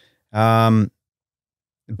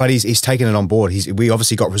 but he's taken it on board. We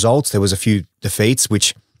obviously got results. There was a few defeats,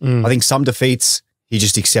 which I think some defeats he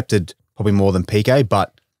just accepted probably more than PK,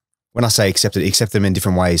 but when I say accept them in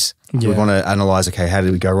different ways. Yeah. We want to analyze, okay, how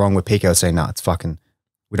did we go wrong with PK? I'd say, it's fucking,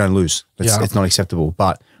 we don't lose. It's not acceptable.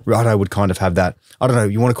 But Rado would kind of have that, I don't know,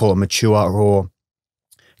 you want to call it mature or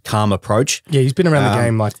calm approach. Yeah, he's been around the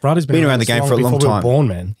game. Like, Rado's been around the game for a long time. Before we were born,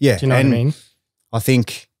 man. Yeah. Do you know what I mean? I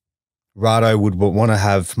think Rado would want to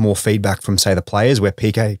have more feedback from, say, the players, where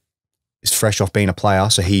PK is fresh off being a player,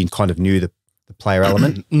 so he kind of knew the player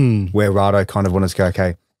element, where Rado kind of wanted to go,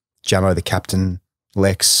 okay, Jamo, the captain,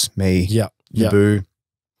 Lex, me, Yabu,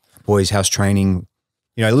 boys, house training,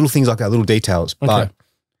 little things like that, little details. Okay. But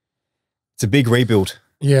it's a big rebuild.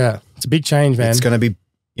 Yeah, it's a big change, man. It's going to be,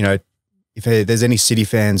 if there's any City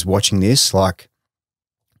fans watching this, like,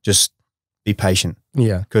 just be patient.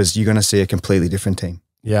 Yeah. Because you're going to see a completely different team.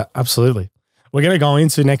 Yeah, absolutely. We're going to go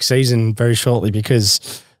into next season very shortly,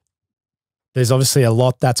 because there's obviously a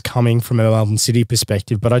lot that's coming from a Melbourne City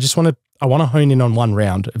perspective, but I want to hone in on one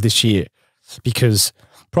round of this year. Because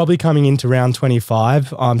probably coming into round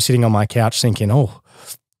 25, I'm sitting on my couch thinking,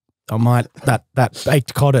 I might, that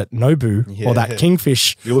baked cod at Nobu or that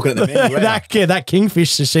kingfish. You're looking at the menu, that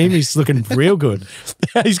kingfish sashimi's looking real good.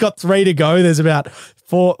 He's got 3 to go. There's about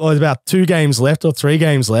 2 games left or 3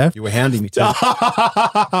 games left. You were hounding me too.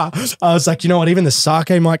 I was like, you know what, even the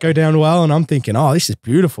sake might go down well. And I'm thinking, this is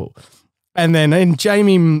beautiful. And then in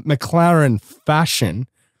Jamie Maclaren fashion,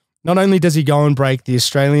 not only does he go and break the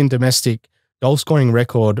Australian domestic goal scoring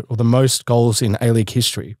record, or the most goals in A-League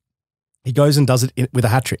history, he goes and does it with a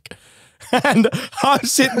hat trick. And I'm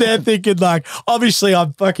sitting there thinking, like, obviously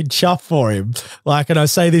I'm fucking chuffed for him. Like, and I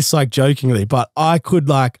say this like jokingly, but I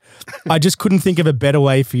just couldn't think of a better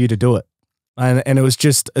way for you to do it. And it was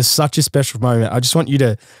just such a special moment. I just want you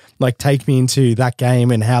to like take me into that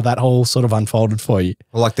game and how that whole sort of unfolded for you.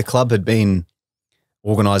 Well, like the club had been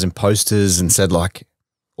organising posters and said like,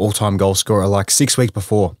 all-time goal scorer like 6 weeks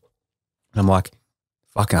before. And I'm like,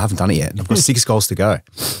 fucking, I haven't done it yet. I've got 6 goals to go.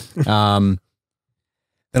 Then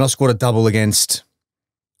I scored a double against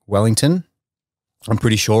Wellington, I'm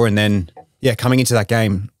pretty sure. And then, yeah, coming into that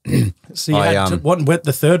game. So you had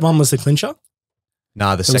the third one was the clincher?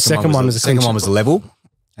 No, the second one was the level.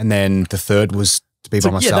 And then the third was to be by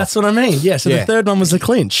myself. Yeah, that's what I mean. Yeah, so the third one was the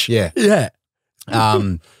clinch. Yeah. Yeah.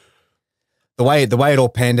 The way it all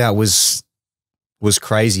panned out was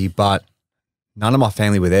crazy, but none of my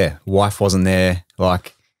family were there. Wife wasn't there.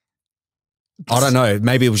 Like, I don't know.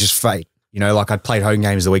 Maybe it was just fate. You know, like I'd played home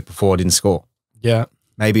games the week before, I didn't score. Yeah.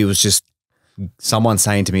 Maybe it was just someone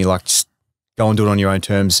saying to me, like, just go and do it on your own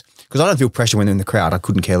terms. Because I don't feel pressure when in the crowd. I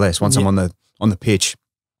couldn't care less. Once I'm on the pitch,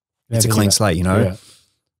 it's a clean slate, you know? Yeah.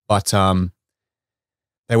 But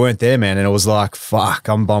they weren't there, man. And it was like, fuck,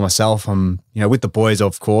 I'm by myself. I'm, you know, with the boys,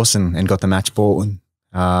 of course, and got the match ball. And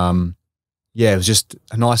yeah, it was just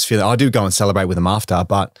a nice feeling. I do go and celebrate with them after,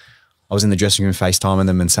 but I was in the dressing room FaceTiming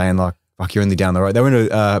them and saying like, fuck, you're only down the road. They were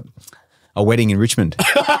in a wedding in Richmond.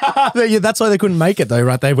 Yeah, that's why they couldn't make it though,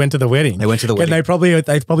 right? They went to the wedding. They went to the wedding. And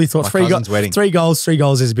they probably thought three goals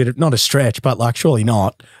is a bit of, not a stretch, but like surely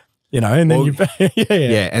not. You know, and then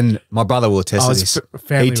yeah, and my brother will attest to this.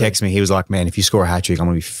 He texted me. He was like, "Man, if you score a hat trick, I'm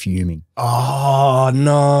gonna be fuming." Oh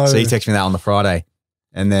no! So he texted me that on the Friday,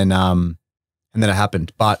 and then it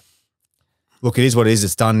happened. But look, it is what it is.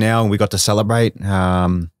 It's done now, and we got to celebrate.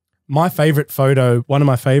 My favorite photo,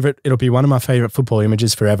 it'll be one of my favorite football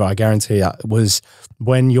images forever. I guarantee you, was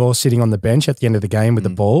when you're sitting on the bench at the end of the game with the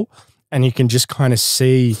ball, and you can just kind of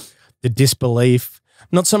see the disbelief.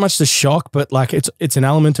 Not so much the shock, but like it's an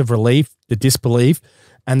element of relief, the disbelief,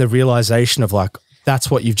 and the realization of like,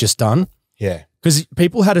 that's what you've just done. Yeah. Because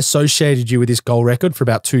people had associated you with this goal record for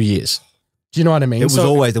about 2 years. Do you know what I mean?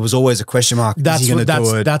 There was always a question mark.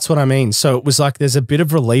 That's what I mean. So it was like there's a bit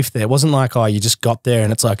of relief there. It wasn't like, oh, you just got there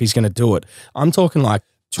and it's like he's going to do it. I'm talking like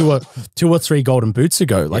two or three golden boots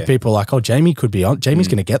ago. Like people are like, oh, Jamie's going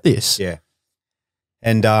to get this. Yeah.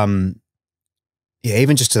 And yeah,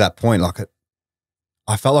 even just to that point, like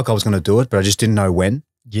I felt like I was going to do it, but I just didn't know when.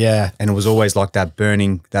 Yeah. And it was always like that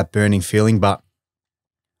burning feeling. But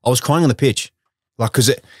I was crying on the pitch. Like,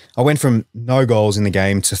 because I went from no goals in the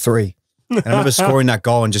game to 3. And I remember scoring that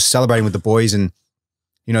goal and just celebrating with the boys. And,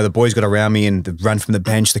 you know, the boys got around me and the run from the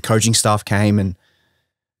bench, the coaching staff came. And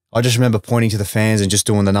I just remember pointing to the fans and just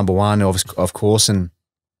doing the number one, of course. And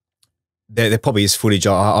there probably is footage.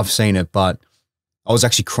 I've seen it, but I was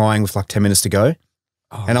actually crying with like 10 minutes to go.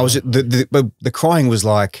 Oh, and I was the crying was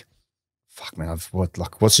like, fuck man,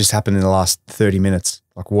 what's just happened in the last 30 minutes?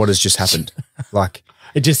 Like what has just happened? Like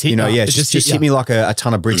it just hit, you know, yeah, it just hit me like a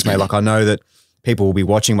ton of bricks, mate. Like I know that people will be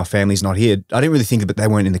watching. My family's not here. I didn't really think that they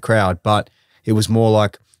weren't in the crowd, but it was more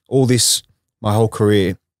like all this, my whole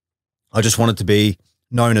career, I just wanted to be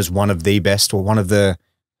known as one of the best or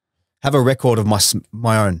have a record of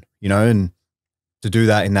my own, you know, and to do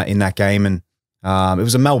that in that game. And it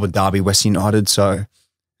was a Melbourne derby, West United. So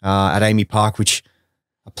at Amy Park, which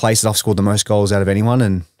a place that I've scored the most goals out of anyone.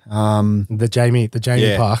 And the Jamie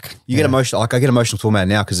Park. You get emotional. Like I get emotional talking about it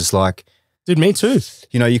now because it's like, dude, me too.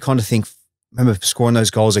 You know, you kind of think, remember scoring those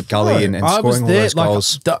goals at Gully and scoring all those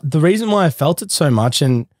goals. The reason why I felt it so much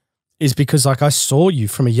is because like I saw you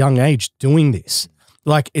from a young age doing this.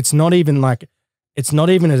 Like it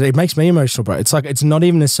makes me emotional, bro. It's like, it's not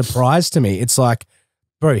even a surprise to me. It's like,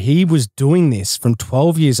 bro, he was doing this from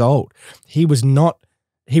 12 years old. He was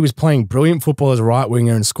playing brilliant football as a right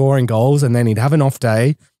winger and scoring goals, and then he'd have an off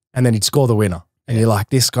day and then he'd score the winner. And you're like,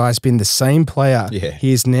 this guy's been the same player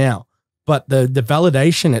he is now. But the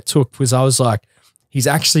validation it took was I was like, he's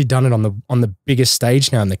actually done it on the biggest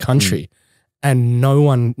stage now in the country, and no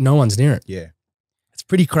one's near it. Yeah. It's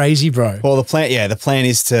pretty crazy, bro. Well, the plan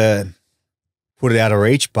is to put it out of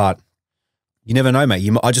reach, but you never know, mate.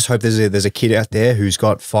 I just hope there's a kid out there who's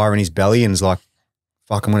got fire in his belly and is like,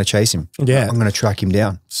 fuck, I'm going to chase him. Yeah. I'm going to track him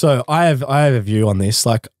down. So I have a view on this.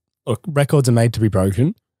 Like, look, records are made to be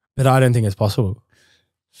broken, but I don't think it's possible.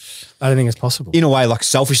 In a way, like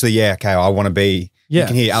selfishly, yeah, okay, I want to be. Yeah. You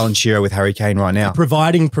can hear Alan Shearer with Harry Kane right now.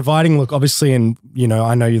 Providing, look, obviously, and you know,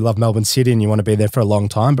 I know you love Melbourne City and you want to be there for a long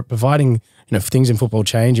time, but providing, you know, if things in football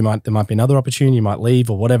change, there might be another opportunity, you might leave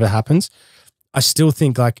or whatever happens. I still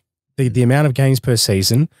think like the amount of games per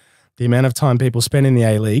season, the amount of time people spend in the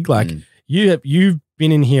A-League, like you've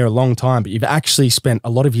been in here a long time, but you've actually spent a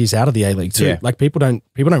lot of years out of the A-League too. Yeah. Like people don't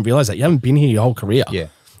realize that. You haven't been here your whole career. Yeah.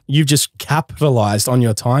 You've just capitalized on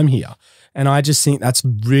your time here. And I just think that's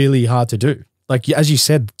really hard to do. Like, as you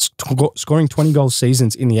said, scoring 20 goal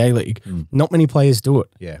seasons in the A-League, not many players do it.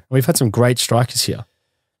 Yeah. We've had some great strikers here.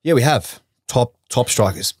 Yeah, we have. Top top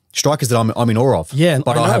strikers that I'm in awe of. Yeah,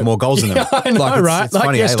 but I have more goals than them. I know, like, right? It's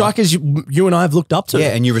funny, strikers you and I have looked up to. Yeah,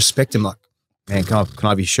 and you respect them. Like, man, can I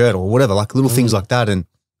have your shirt or whatever? Like little things like that. And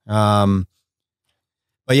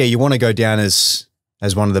but yeah, you want to go down as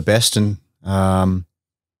one of the best, and I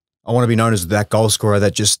want to be known as that goal scorer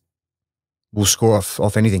that just will score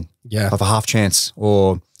off anything. Yeah, off a half chance,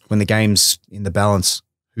 or when the game's in the balance,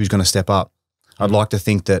 who's going to step up? I'd like to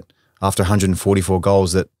think that after 144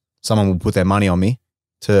 goals that someone will put their money on me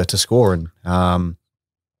to score. And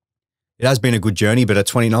it has been a good journey, but at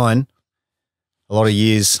 29, a lot of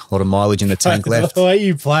years, a lot of mileage in the tank left. The way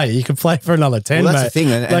you play, you can play for another 10, well, that's mate.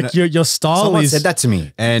 the thing. And like your style someone is... said that to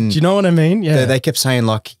me. And do you know what I mean? Yeah. They kept saying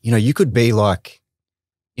like, you could be like,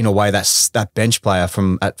 in a way, that bench player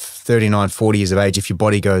from at 39, 40 years of age if your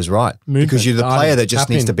body goes right. Movement, because you're the player that just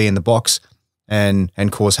needs in. to be in the box and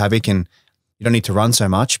cause havoc, and you don't need to run so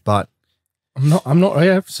much, but... I'm not.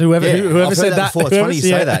 Yeah. So whoever said that before. It's funny you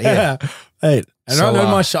say that. Yeah. Hey, and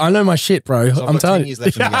so, I know my shit, bro. So I'm telling you. So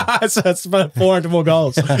it's about 400 more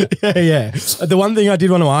goals. yeah. The one thing I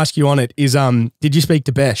did want to ask you on it is, did you speak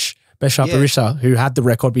to Besart Berisha, who had the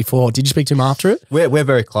record before? Did you speak to him after it? We're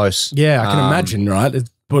very close. Yeah, I can imagine, right?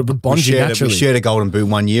 We shared a golden boot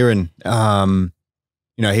one year, and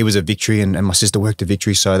he was a Victory, and my sister worked at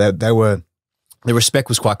Victory, so the respect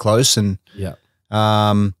was quite close, and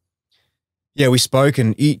yeah, we spoke,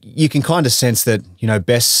 and you can kind of sense that,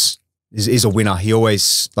 Bess is a winner. He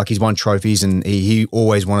always, he's won trophies, and he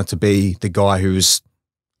always wanted to be the guy who's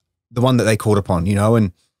the one that they called upon,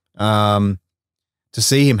 and to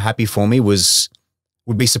see him happy for me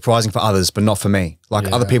would be surprising for others, but not for me.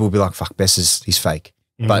 Other people would be like, fuck, Bess he's fake.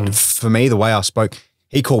 But for me, the way I spoke,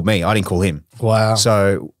 he called me, I didn't call him. Wow.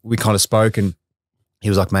 So we kind of spoke, and he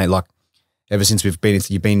was like, mate, ever since we've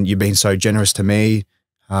been, you've been so generous to me.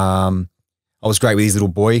 I was great with his little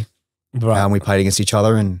boy. Right. We played against each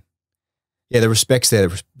other, and yeah, the respect's there.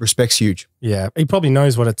 The respect's huge. Yeah, he probably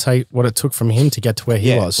knows what it took from him to get to where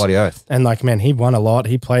he was. Bloody oath. And man, he won a lot.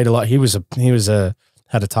 He played a lot. He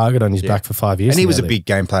had a target on his back for 5 years. And he was a big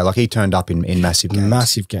game player. He turned up in massive games.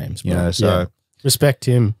 Massive games. Bro. So respect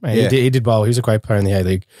him. Man, he did well. He was a great player in the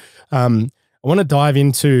A-League. I want to dive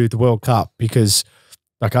into the World Cup because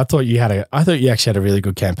I thought you actually had a really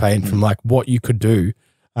good campaign from what you could do.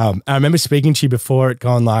 I remember speaking to you before it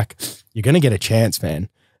going you're going to get a chance, man.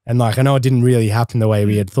 And I know it didn't really happen the way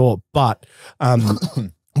we had thought, but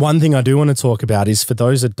one thing I do want to talk about is, for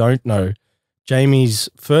those that don't know, Jamie's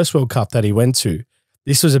first World Cup that he went to,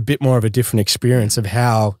 this was a bit more of a different experience of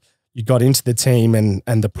how you got into the team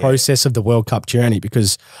and the process of the World Cup journey.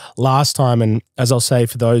 Because last time, and as I'll say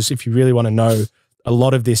for those, if you really want to know a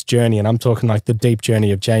lot of this journey, and I'm talking the deep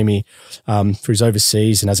journey of Jamie through his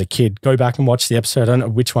overseas and as a kid, go back and watch the episode. I don't know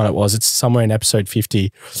which one it was. It's somewhere in episode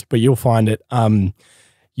 50, but you'll find it.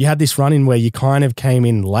 You had this run-in where you kind of came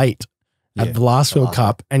in late at the last World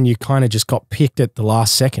Cup, and you kind of just got picked at the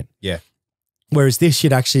last second. Yeah. Whereas this,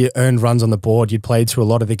 you'd actually earned runs on the board. You'd played through a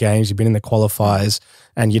lot of the games. You'd been in the qualifiers,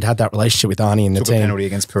 and you'd had that relationship with Arnie and the team. Took a penalty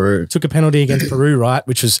against Peru. Took a penalty against Peru, right?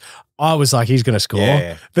 Which was, I was like, he's going to score.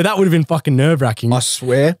 Yeah. But that would have been fucking nerve-wracking. I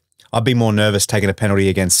swear, I'd be more nervous taking a penalty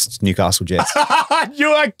against Newcastle Jets. You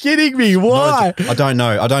are kidding me. Why? No, I don't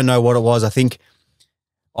know. I don't know what it was. I think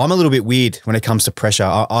I'm a little bit weird when it comes to pressure.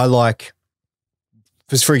 I like,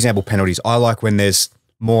 for example, penalties. I like when there's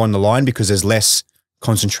more on the line because there's less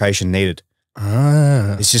concentration needed.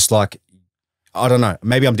 It's just I don't know.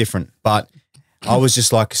 Maybe I'm different, but I was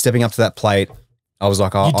just stepping up to that plate. I was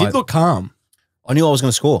like, you did look calm. I knew I was going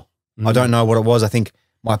to score. I don't know what it was. I think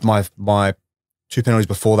my two penalties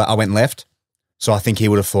before that, I went left. So I think he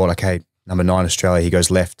would have thought, okay, number 9 Australia, he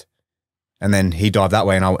goes left. And then he dived that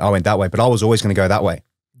way and I went that way. But I was always going to go that way.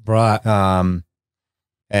 Right.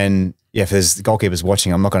 And yeah, if there's goalkeepers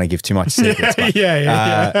watching, I'm not going to give too much secrets. But,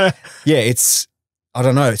 yeah, it's, I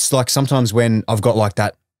don't know. It's sometimes when I've got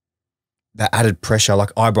that added pressure,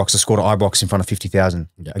 Ibrox, I scored at Ibrox in front of 50,000.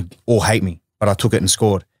 All hate me, but I took it and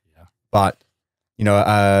scored. Yeah. But,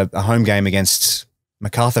 a home game against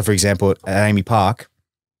MacArthur, for example, at Amy Park,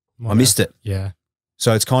 I missed it. Yeah.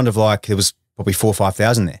 So it's kind of there was probably 4,000 or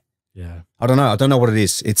 5,000 there. Yeah. I don't know. I don't know what it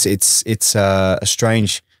is. It's a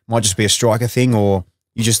strange, might just be a striker thing, or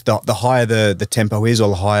you just, the higher the tempo is, or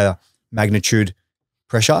the higher magnitude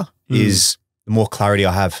pressure is, the more clarity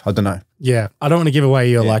I have. I don't know. Yeah. I don't want to give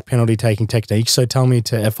away your penalty taking technique. So tell me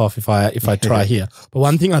to F off if I try here. But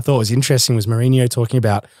one thing I thought was interesting was Mourinho talking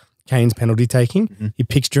about Kane's penalty taking. Mm-hmm. He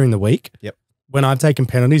picks during the week. Yep. When I've taken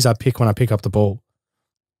penalties, I pick when I pick up the ball.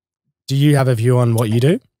 Do you have a view on what you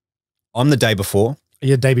do? I'm the day before.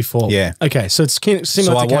 You're the day before. Yeah. Okay. So it's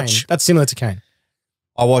similar to Kane. That's similar to Kane.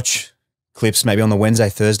 I watch clips maybe on the Wednesday,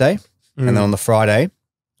 Thursday, and then on the Friday,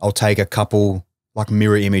 I'll take a couple like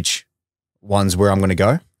mirror image ones where I'm going to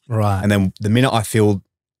go. Right. And then the minute I feel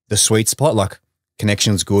the sweet spot, like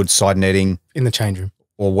connection's good, side netting. In the change room.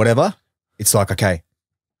 Or whatever, it's like, okay,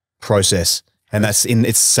 process. And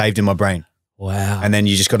it's saved in my brain. Wow. And then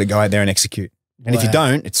you just got to go out there and execute. And if you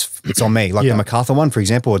don't, it's on me. Like the MacArthur one, for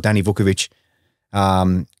example, or Danny Vukovic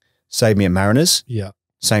saved me at Mariners. Yeah.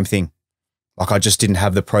 Same thing. Like I just didn't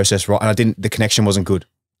have the process right. And the connection wasn't good.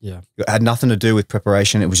 Yeah. It had nothing to do with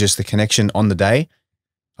preparation. It was just the connection on the day.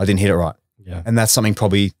 I didn't hit it right. Yeah. And that's something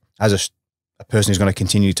probably as a person who's going to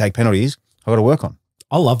continue to take penalties, I've got to work on.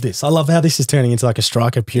 I love this. I love how this is turning into like a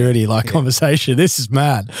striker purity conversation. This is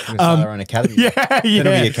mad. We're start our own academy. Yeah.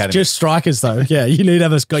 Academy. Just strikers though. Yeah, you need to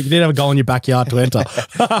have a goal in your backyard to enter.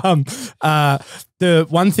 The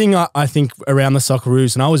one thing I think around the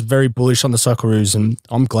Socceroos, and I was very bullish on the Socceroos, and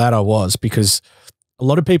I'm glad I was, because a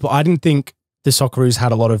lot of people, I didn't think the Socceroos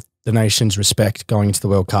had a lot of the nation's respect going into the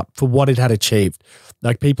World Cup for what it had achieved.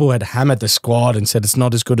 Like people had hammered the squad and said it's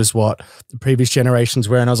not as good as what the previous generations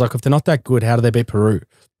were. And I was like, if they're not that good, how do they beat Peru?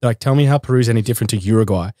 Like, tell me how Peru's any different to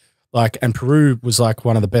Uruguay. Like, and Peru was like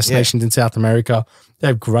one of the best nations in South America. They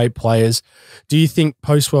have great players. Do you think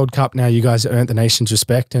post World Cup now you guys earned the nation's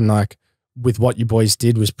respect, and like with what you boys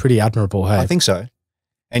did was pretty admirable? Hey, I think so.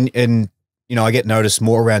 And you know, I get noticed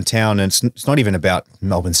more around town, and it's not even about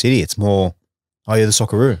Melbourne City. It's more, oh, you're the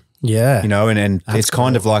Socceroo. Yeah. You know, and it's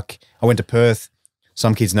kind of like I went to Perth.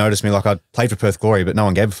 Some kids noticed me, like I played for Perth Glory, but no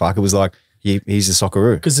one gave a fuck. It was like, he's the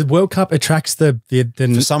Socceroo. Because the World Cup attracts the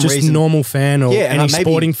for some just reason, normal fan or any maybe,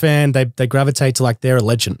 sporting fan. They gravitate to like they're a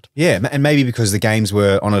legend. Yeah, and maybe because the games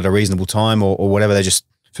were on at a reasonable time or whatever, they just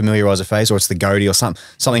familiarise a face, or it's the goatee or something.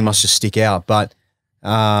 Something must just stick out. But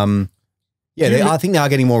I think they are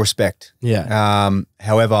getting more respect. Yeah.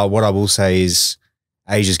 However, what I will say is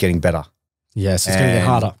Asia's getting better. Yes, it's going to get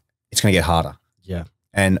harder. It's going to get harder. Yeah.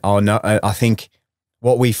 And I think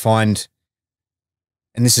what we find,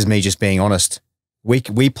 and this is me just being honest, we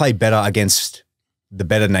play better against the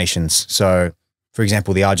better nations. So, for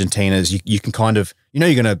example, the Argentinas, you can kind of, you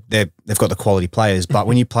know, they've got the quality players, but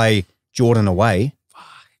when you play Jordan away,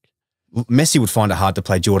 Messi would find it hard to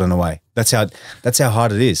play Jordan away. That's how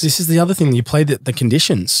hard it is. This is the other thing. You play the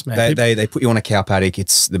conditions, man. They put you on a cow paddock.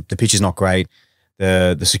 It's the pitch is not great.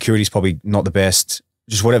 The security's probably not the best.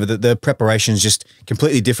 Just whatever. The preparation's just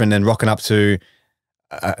completely different than rocking up to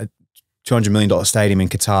a $200 million stadium in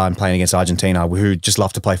Qatar and playing against Argentina, who just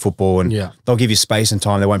love to play football, and they'll give you space and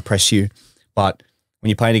time. They won't press you. But when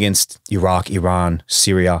you're playing against Iraq, Iran,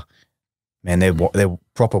 Syria, man, they're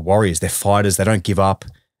proper warriors. They're fighters. They don't give up.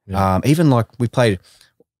 Yeah. Even like we played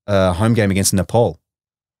a home game against Nepal.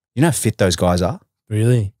 You know how fit those guys are?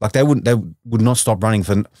 Really? Like they would not stop running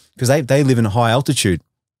because they live in a high altitude.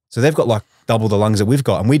 So they've got like double the lungs that we've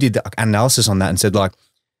got. And we did analysis on that and said, like,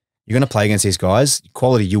 you're going to play against these guys,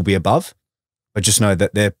 quality you'll be above, but just know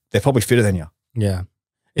that they're probably fitter than you. Yeah.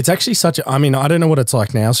 It's actually I mean, I don't know what it's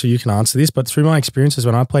like now, so you can answer this, but through my experiences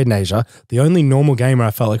when I played in Asia, the only normal game where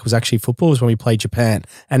I felt like was actually football was when we played Japan.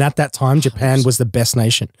 And at that time, Japan was the best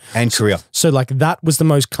nation. And Korea. So like that was the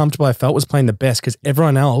most comfortable I felt, was playing the best, because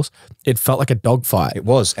everyone else, it felt like a dogfight. It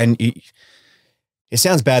was. And it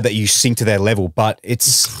sounds bad that you sink to their level, but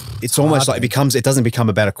it's almost like it doesn't become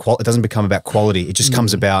about quality. It just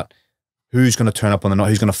comes about who's going to turn up on the night,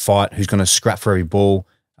 who's going to fight, who's going to scrap for every ball,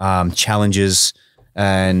 challenges,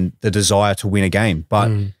 and the desire to win a game. But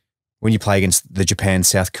when you play against the Japan,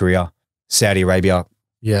 South Korea, Saudi Arabia,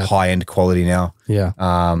 high-end quality now. Yeah.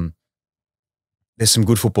 There's some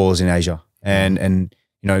good footballers in Asia. And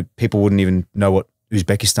you know, people wouldn't even know what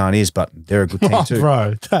Uzbekistan is, but they're a good team too.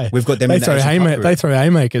 Bro, we've got them in the Asian Cup group. They throw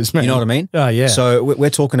haymakers, man. You know what I mean? Oh, yeah. So we're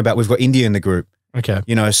talking about, we've got India in the group. Okay.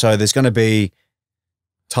 You know, so there's going to be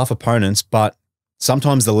tough opponents, but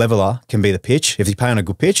sometimes the leveler can be the pitch. If you play on a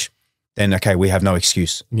good pitch, then okay, we have no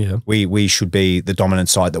excuse. Yeah. We should be the dominant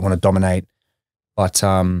side that want to dominate. But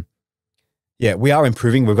we are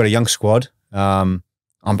improving. We've got a young squad.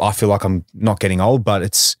 I feel like I'm not getting old,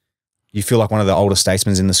 but you feel like one of the older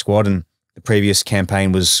statesmen in the squad. And the previous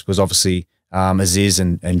campaign was obviously Aziz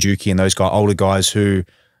and Juki and those older guys who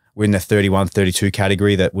were in the 31, 32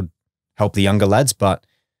 category that would help the younger lads. But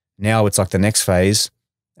now it's like the next phase.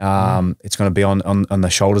 It's going to be on the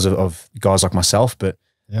shoulders of guys like myself, but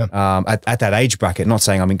at that age bracket, not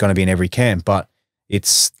saying I'm going to be in every camp, but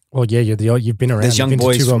it's... Well, yeah, you've been around. There's young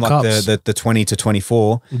boys from like the 20 to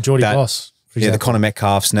 24. Geordie Boss. The Connor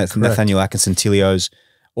Metcalfs, Nathaniel Atkinson, Tilios,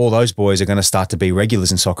 all those boys are going to start to be regulars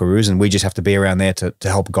in Socceroos, and we just have to be around there to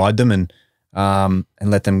help guide them and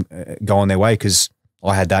let them go on their way, because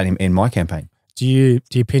I had that in my campaign. Do you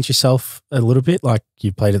pinch yourself a little bit? Like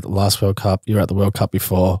you played at the last World Cup, you were at the World Cup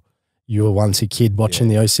before, you were once a kid watching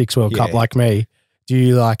the '06 World Cup like me. Do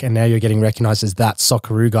you like, and now you're getting recognised as that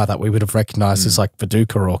Socceroo guy that we would have recognised as like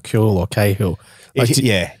Viduka or Kuhl or Cahill? Like,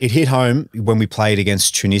 it hit home when we played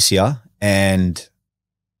against Tunisia, and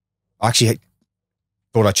I actually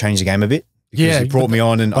thought I changed the game a bit. Because he brought me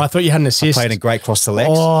on, and I thought you had an assist. I played a great cross to legs.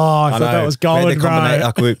 Oh, I thought that was going,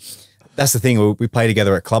 bro. That's the thing. We play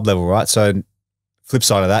together at club level, right? So flip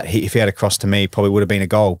side of that, if he had a cross to me, probably would have been a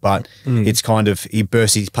goal. But it's kind of, he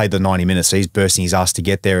played the 90 minutes, so he's bursting his ass to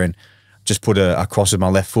get there and just put a cross with my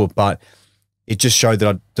left foot. But it just showed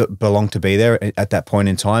that I belonged to be there at that point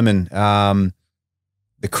in time. And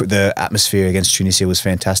the atmosphere against Tunisia was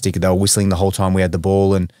fantastic. They were whistling the whole time we had the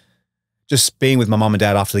ball, and just being with my mum and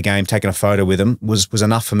dad after the game, taking a photo with them was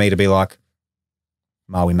enough for me to be like,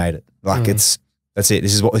 "Ma, we made it." Like that's it.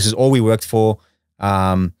 This is all we worked for.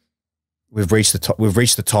 We've reached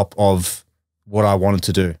the top of what I wanted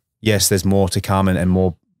to do. Yes, there's more to come and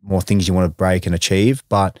more things you want to break and achieve.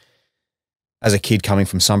 But as a kid coming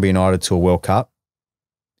from Sunbury United to a World Cup,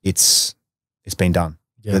 it's been done.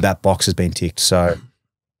 Yeah. That box has been ticked. So,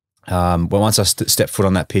 once I stepped foot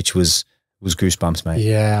on that pitch was goosebumps, mate.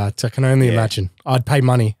 Yeah, I can only imagine. I'd pay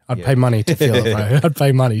money. I'd pay money to feel it, bro. I'd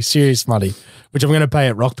pay money, serious money, which I'm going to pay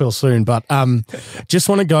at Rockville soon. But just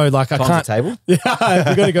want to go, like, I can't. Table? Yeah,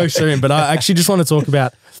 we're going to go soon. But I actually just want to talk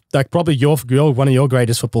about, like, probably one of your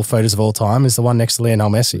greatest football photos of all time is the one next to Lionel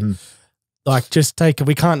Messi. Like,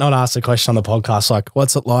 we can't not ask the question on the podcast, like,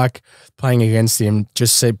 what's it like playing against him,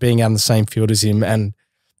 just being out in the same field as him, and,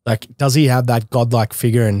 like, does he have that godlike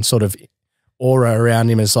figure and sort of aura around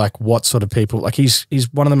him as like what sort of people, like he's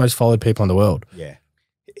one of the most followed people in the world. Yeah,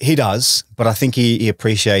 he does, but I think he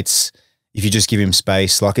appreciates if you just give him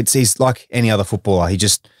space. Like he's like any other footballer. He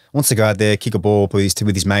just wants to go out there, kick a ball with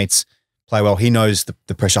his mates, play well. He knows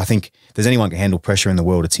the pressure. I think if there's anyone who can handle pressure in the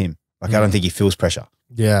world, it's him. Like I don't think he feels pressure.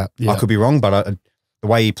 Yeah. I could be wrong, but the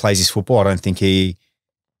way he plays his football, I don't think he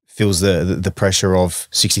feels the pressure of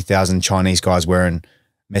 60,000 Chinese guys wearing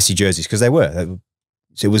Messi jerseys, because they were.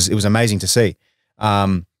 So it was amazing to see.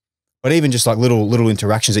 But even just like little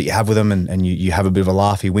interactions that you have with him, and you have a bit of a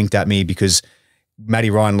laugh. He winked at me because Matty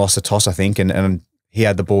Ryan lost the toss, I think, and he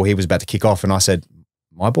had the ball. He was about to kick off, and I said,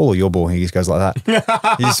 "My ball or your ball?" And he just goes like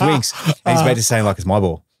that. He just winks. And he's basically saying like, "It's my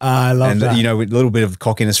ball." I love that. And with a little bit of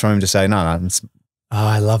cockiness from him to say, "No,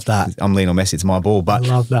 I love that. I'm Lionel Messi. It's my ball." But I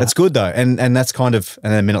love that. That's good though, and that's kind of.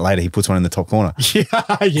 And then a minute later, he puts one in the top corner.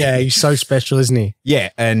 Yeah, he's so special, isn't he? Yeah,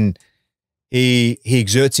 and he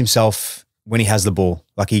exerts himself when he has the ball.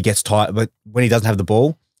 Like he gets tired, but when he doesn't have the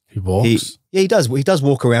ball, he walks. He does. He does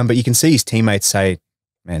walk around, but you can see his teammates say,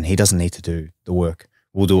 "Man, he doesn't need to do the work.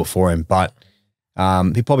 We'll do it for him." But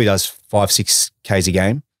he probably does 5-6 Ks a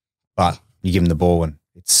game, but you give him the ball and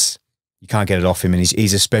you can't get it off him. And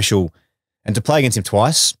he's a special. And to play against him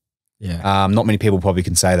twice, not many people probably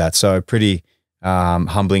can say that. So pretty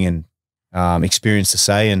humbling and experience to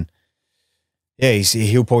say. And yeah,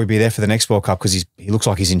 he'll probably be there for the next World Cup because he looks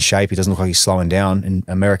like he's in shape. He doesn't look like he's slowing down, and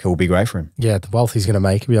America will be great for him. Yeah, the wealth he's going to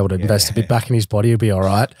make, he'll be able to invest a bit back in his body. He'll be all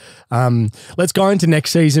right. Let's go into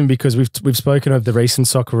next season because we've spoken of the recent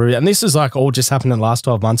Socceroo, and this is like all just happened in the last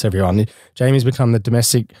 12 months, everyone. Jamie's become the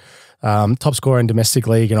domestic top scorer in domestic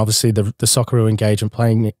league, and obviously the Socceroo engagement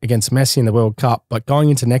playing against Messi in the World Cup. But going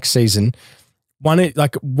into next season, what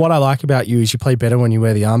I like about you is you play better when you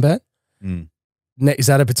wear the armband. Is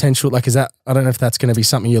that a potential? Like, I don't know if that's going to be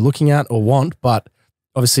something you're looking at or want, but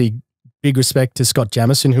obviously big respect to Scott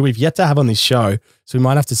Jamison, who we've yet to have on this show. So we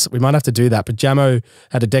might have to do that. But Jamo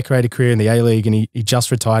had a decorated career in the A-League and he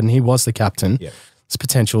just retired and he was the captain. Yeah. It's a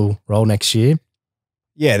potential role next year.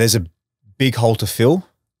 Yeah, there's a big hole to fill.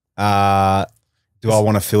 Do I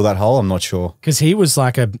want to fill that hole? I'm not sure. Because he was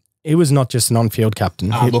not just an on-field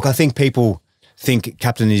captain. Look, I think people think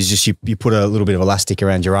captain is just you put a little bit of elastic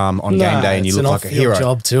around your arm on game day and you look like a hero. It's an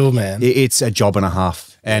off-field job too, man. It's a job and a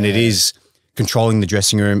half, and it is controlling the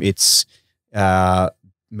dressing room. It's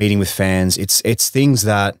meeting with fans. It's things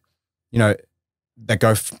that that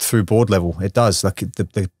go through board level. It does, like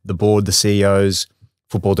the board, the CEOs,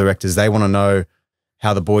 football directors. They want to know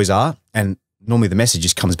how the boys are, and normally the message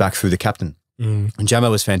just comes back through the captain. And Jamo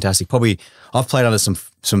was fantastic. Probably I've played under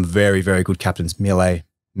some very, very good captains. Millet,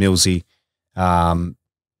 Millsy. Jamo,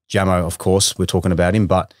 of course, we're talking about him,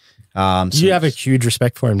 but you have a huge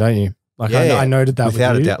respect for him, don't you? Like I noted that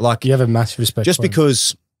without with you. A doubt. Like you have a massive respect just for him.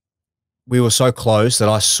 because we were so close that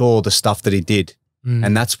I saw the stuff that he did,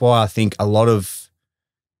 and that's why I think a lot of,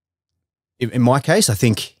 in my case, I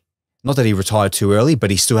think not that he retired too early,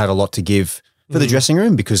 but he still had a lot to give for the dressing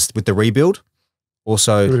room because with the rebuild,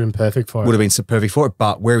 also would have been perfect for it. Would have been perfect for it.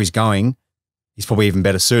 But where he's going, he's probably even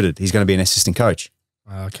better suited. He's going to be an assistant coach.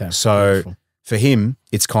 Okay. So beautiful. for him,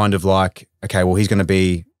 it's kind of like, okay, well, he's going to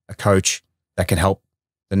be a coach that can help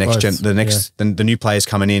the next the new players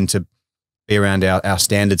coming in to be around our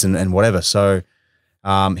standards and whatever. So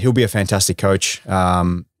he'll be a fantastic coach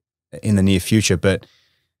in the near future. But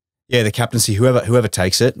yeah, the captaincy, whoever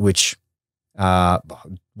takes it, which wouldn't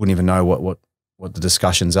even know what the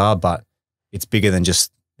discussions are, but it's bigger than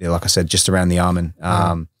just, like I said, just around the arm.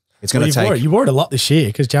 And it's going to take. You wore it a lot this year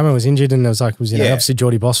because Jamo was injured, and it was like, obviously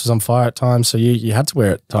Geordie Boss was on fire at times, so you had to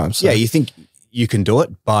wear it at times. So. Yeah, you think you can do it,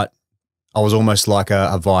 but I was almost like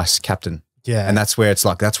a vice captain. Yeah, and that's where it's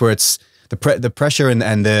the pressure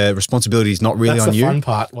and the responsibility is not really on you. That's the fun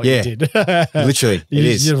part. What you did, literally, it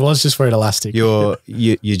is. It was just wearing elastic. You're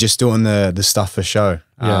just doing the stuff for show,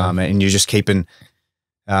 and you're just keeping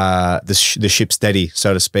the ship steady,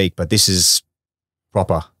 so to speak. But this is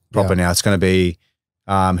proper now. It's going to be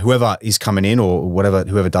whoever is coming in or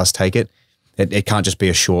whoever does take it. It can't just be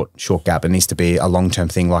a short gap. It needs to be a long-term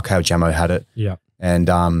thing, like how Jamo had it. Yeah,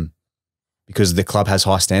 and because the club has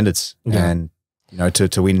high standards, and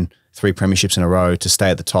to win 3 premierships in a row, to stay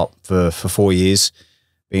at the top for 4 years,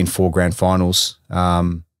 be in 4 grand finals.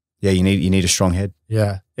 You need a strong head.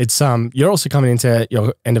 Yeah, it's you're also coming into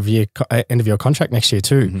your end of your contract next year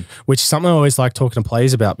too, which is something I always like talking to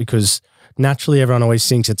players about, because naturally everyone always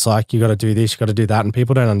thinks it's like you got to do this, you got to do that, and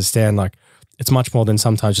people don't understand like it's much more than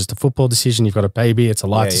sometimes just a football decision. You've got a baby, it's a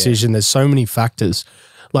life decision. There's so many factors.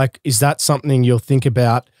 Like, is that something you'll think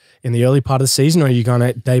about in the early part of the season, or are you going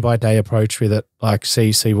to day by day approach with it, like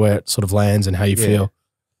see where it sort of lands and how you feel?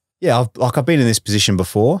 Yeah, I've been in this position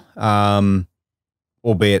before,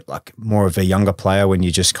 albeit like more of a younger player when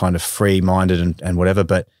you're just kind of free-minded and whatever.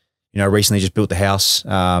 But, recently just built the house,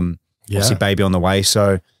 obviously baby on the way.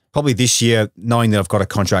 So probably this year, knowing that I've got a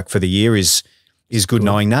contract for the year is good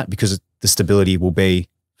knowing that, because the stability will be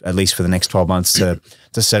at least for the next 12 months to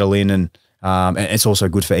settle in. And it's also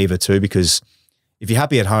good for Eva too, because if you're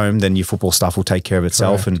happy at home, then your football stuff will take care of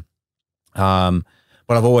itself. Correct. And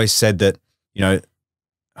but I've always said that,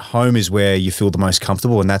 home is where you feel the most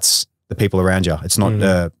comfortable, and that's the people around you. It's not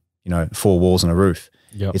 4 walls and a roof.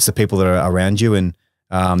 Yep. It's the people that are around you and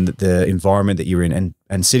the environment that you're in.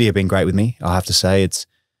 And City have been great with me. I have to say, it's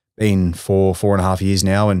been 4.5 years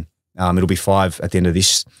now, and it'll be 5 at the end of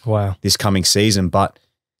this coming season. But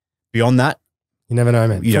beyond that, you never know,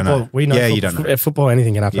 man. You don't know. We know. Yeah, you don't know. Football,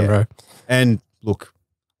 anything can happen, bro. And look,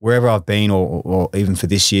 wherever I've been, or even for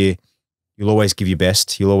this year, you'll always give your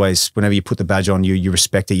best. You'll always, whenever you put the badge on, you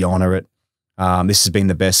respect it, you honour it. This has been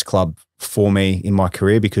the best club for me in my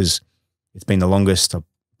career, because it's been the longest. I've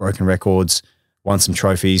broken records, won some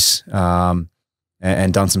trophies, and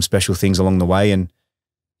done some special things along the way. And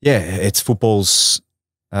yeah, it's football's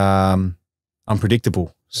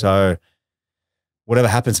unpredictable. So whatever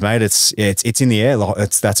happens, mate, it's in the air.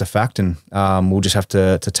 That's a fact, and we'll just have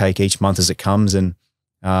to take each month as it comes. And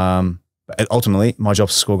but ultimately, my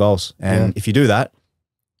job's to score goals. And if you do that,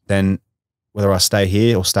 then whether I stay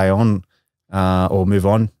here or stay on or move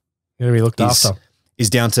on, you're gonna be looked after. Is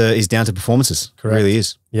down to performances. Correct. It really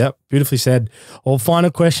is. Yep, beautifully said. Well, final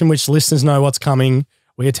question, which listeners know what's coming.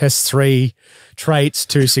 We attest 3 traits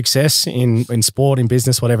to success in sport, in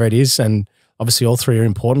business, whatever it is, and obviously all 3 are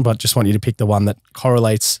important, but just want you to pick the one that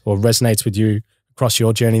correlates or resonates with you across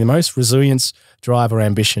your journey the most: resilience, drive, or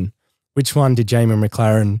ambition. Which one did Jamie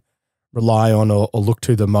Maclaren rely on or look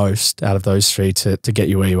to the most out of those 3 to get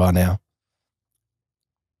you where you are now?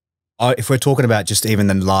 If we're talking about just even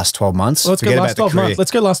the last 12 months, let's go last 12 months. Let's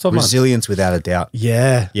go last 12 months. Resilience, without a doubt.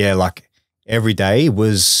 Yeah. Yeah, like every day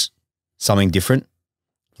was something different,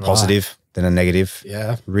 positive than a negative.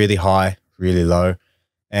 Yeah. Really high, really low.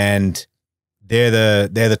 And they're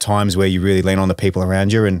the times where you really lean on the people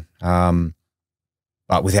around you. And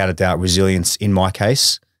but without a doubt, resilience in my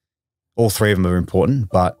case, all 3 of them are important,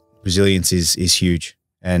 but resilience is huge.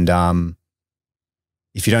 And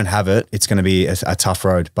if you don't have it, it's going to be a tough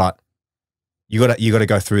road. But you got to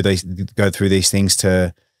go through these things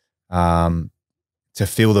to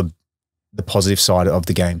feel the positive side of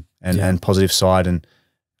the game and positive side. And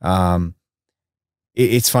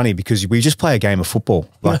it's funny because we just play a game of football.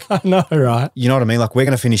 Like, I know, right? You know what I mean? Like, we're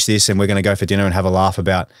going to finish this and we're going to go for dinner and have a laugh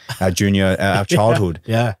about our childhood.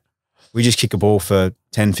 Yeah. We just kick a ball for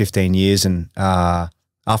 10, 15 years. And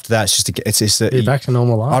after that, it's just you're back to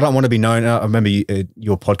normal life. I don't want to be known. I remember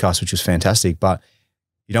your podcast, which was fantastic, but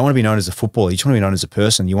you don't want to be known as a footballer. You just want to be known as a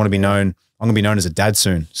person. You want to be known. I'm going to be known as a dad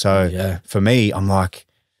soon. So for me, I'm like,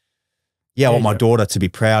 I want my daughter to be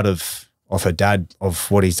proud of her dad, of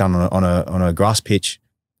what he's done on a grass pitch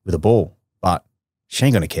with a ball. But she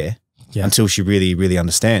ain't going to care until she really, really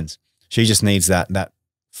understands. She just needs that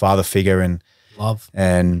father figure and love.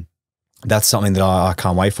 And that's something that I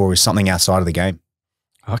can't wait for, is something outside of the game.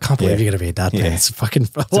 I can't believe you're going to be a dad, man. It's fucking...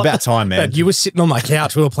 It's about time, man. You were sitting on my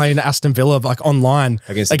couch. We were playing Aston Villa, like online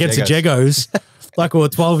against the Jaggos. Like we were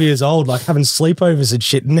 12 years old, like having sleepovers and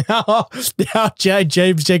shit. Now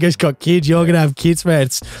James Jagger's got kids. You're going to have kids, man.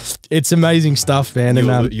 It's amazing stuff, man.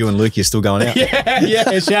 You and Lukey are still going out.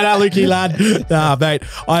 Yeah. Shout out, Lukey, lad. Nah, mate,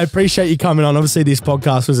 I appreciate you coming on. Obviously, this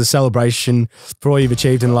podcast was a celebration for all you've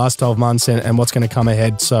achieved in the last 12 months and what's going to come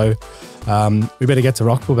ahead. So we better get to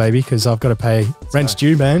Rockpool, baby, because I've got to pay. Rent's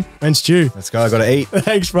due, man. Rent's due. Let's go. I got to eat.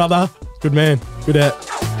 Thanks, brother. Good man. Good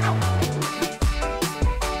at.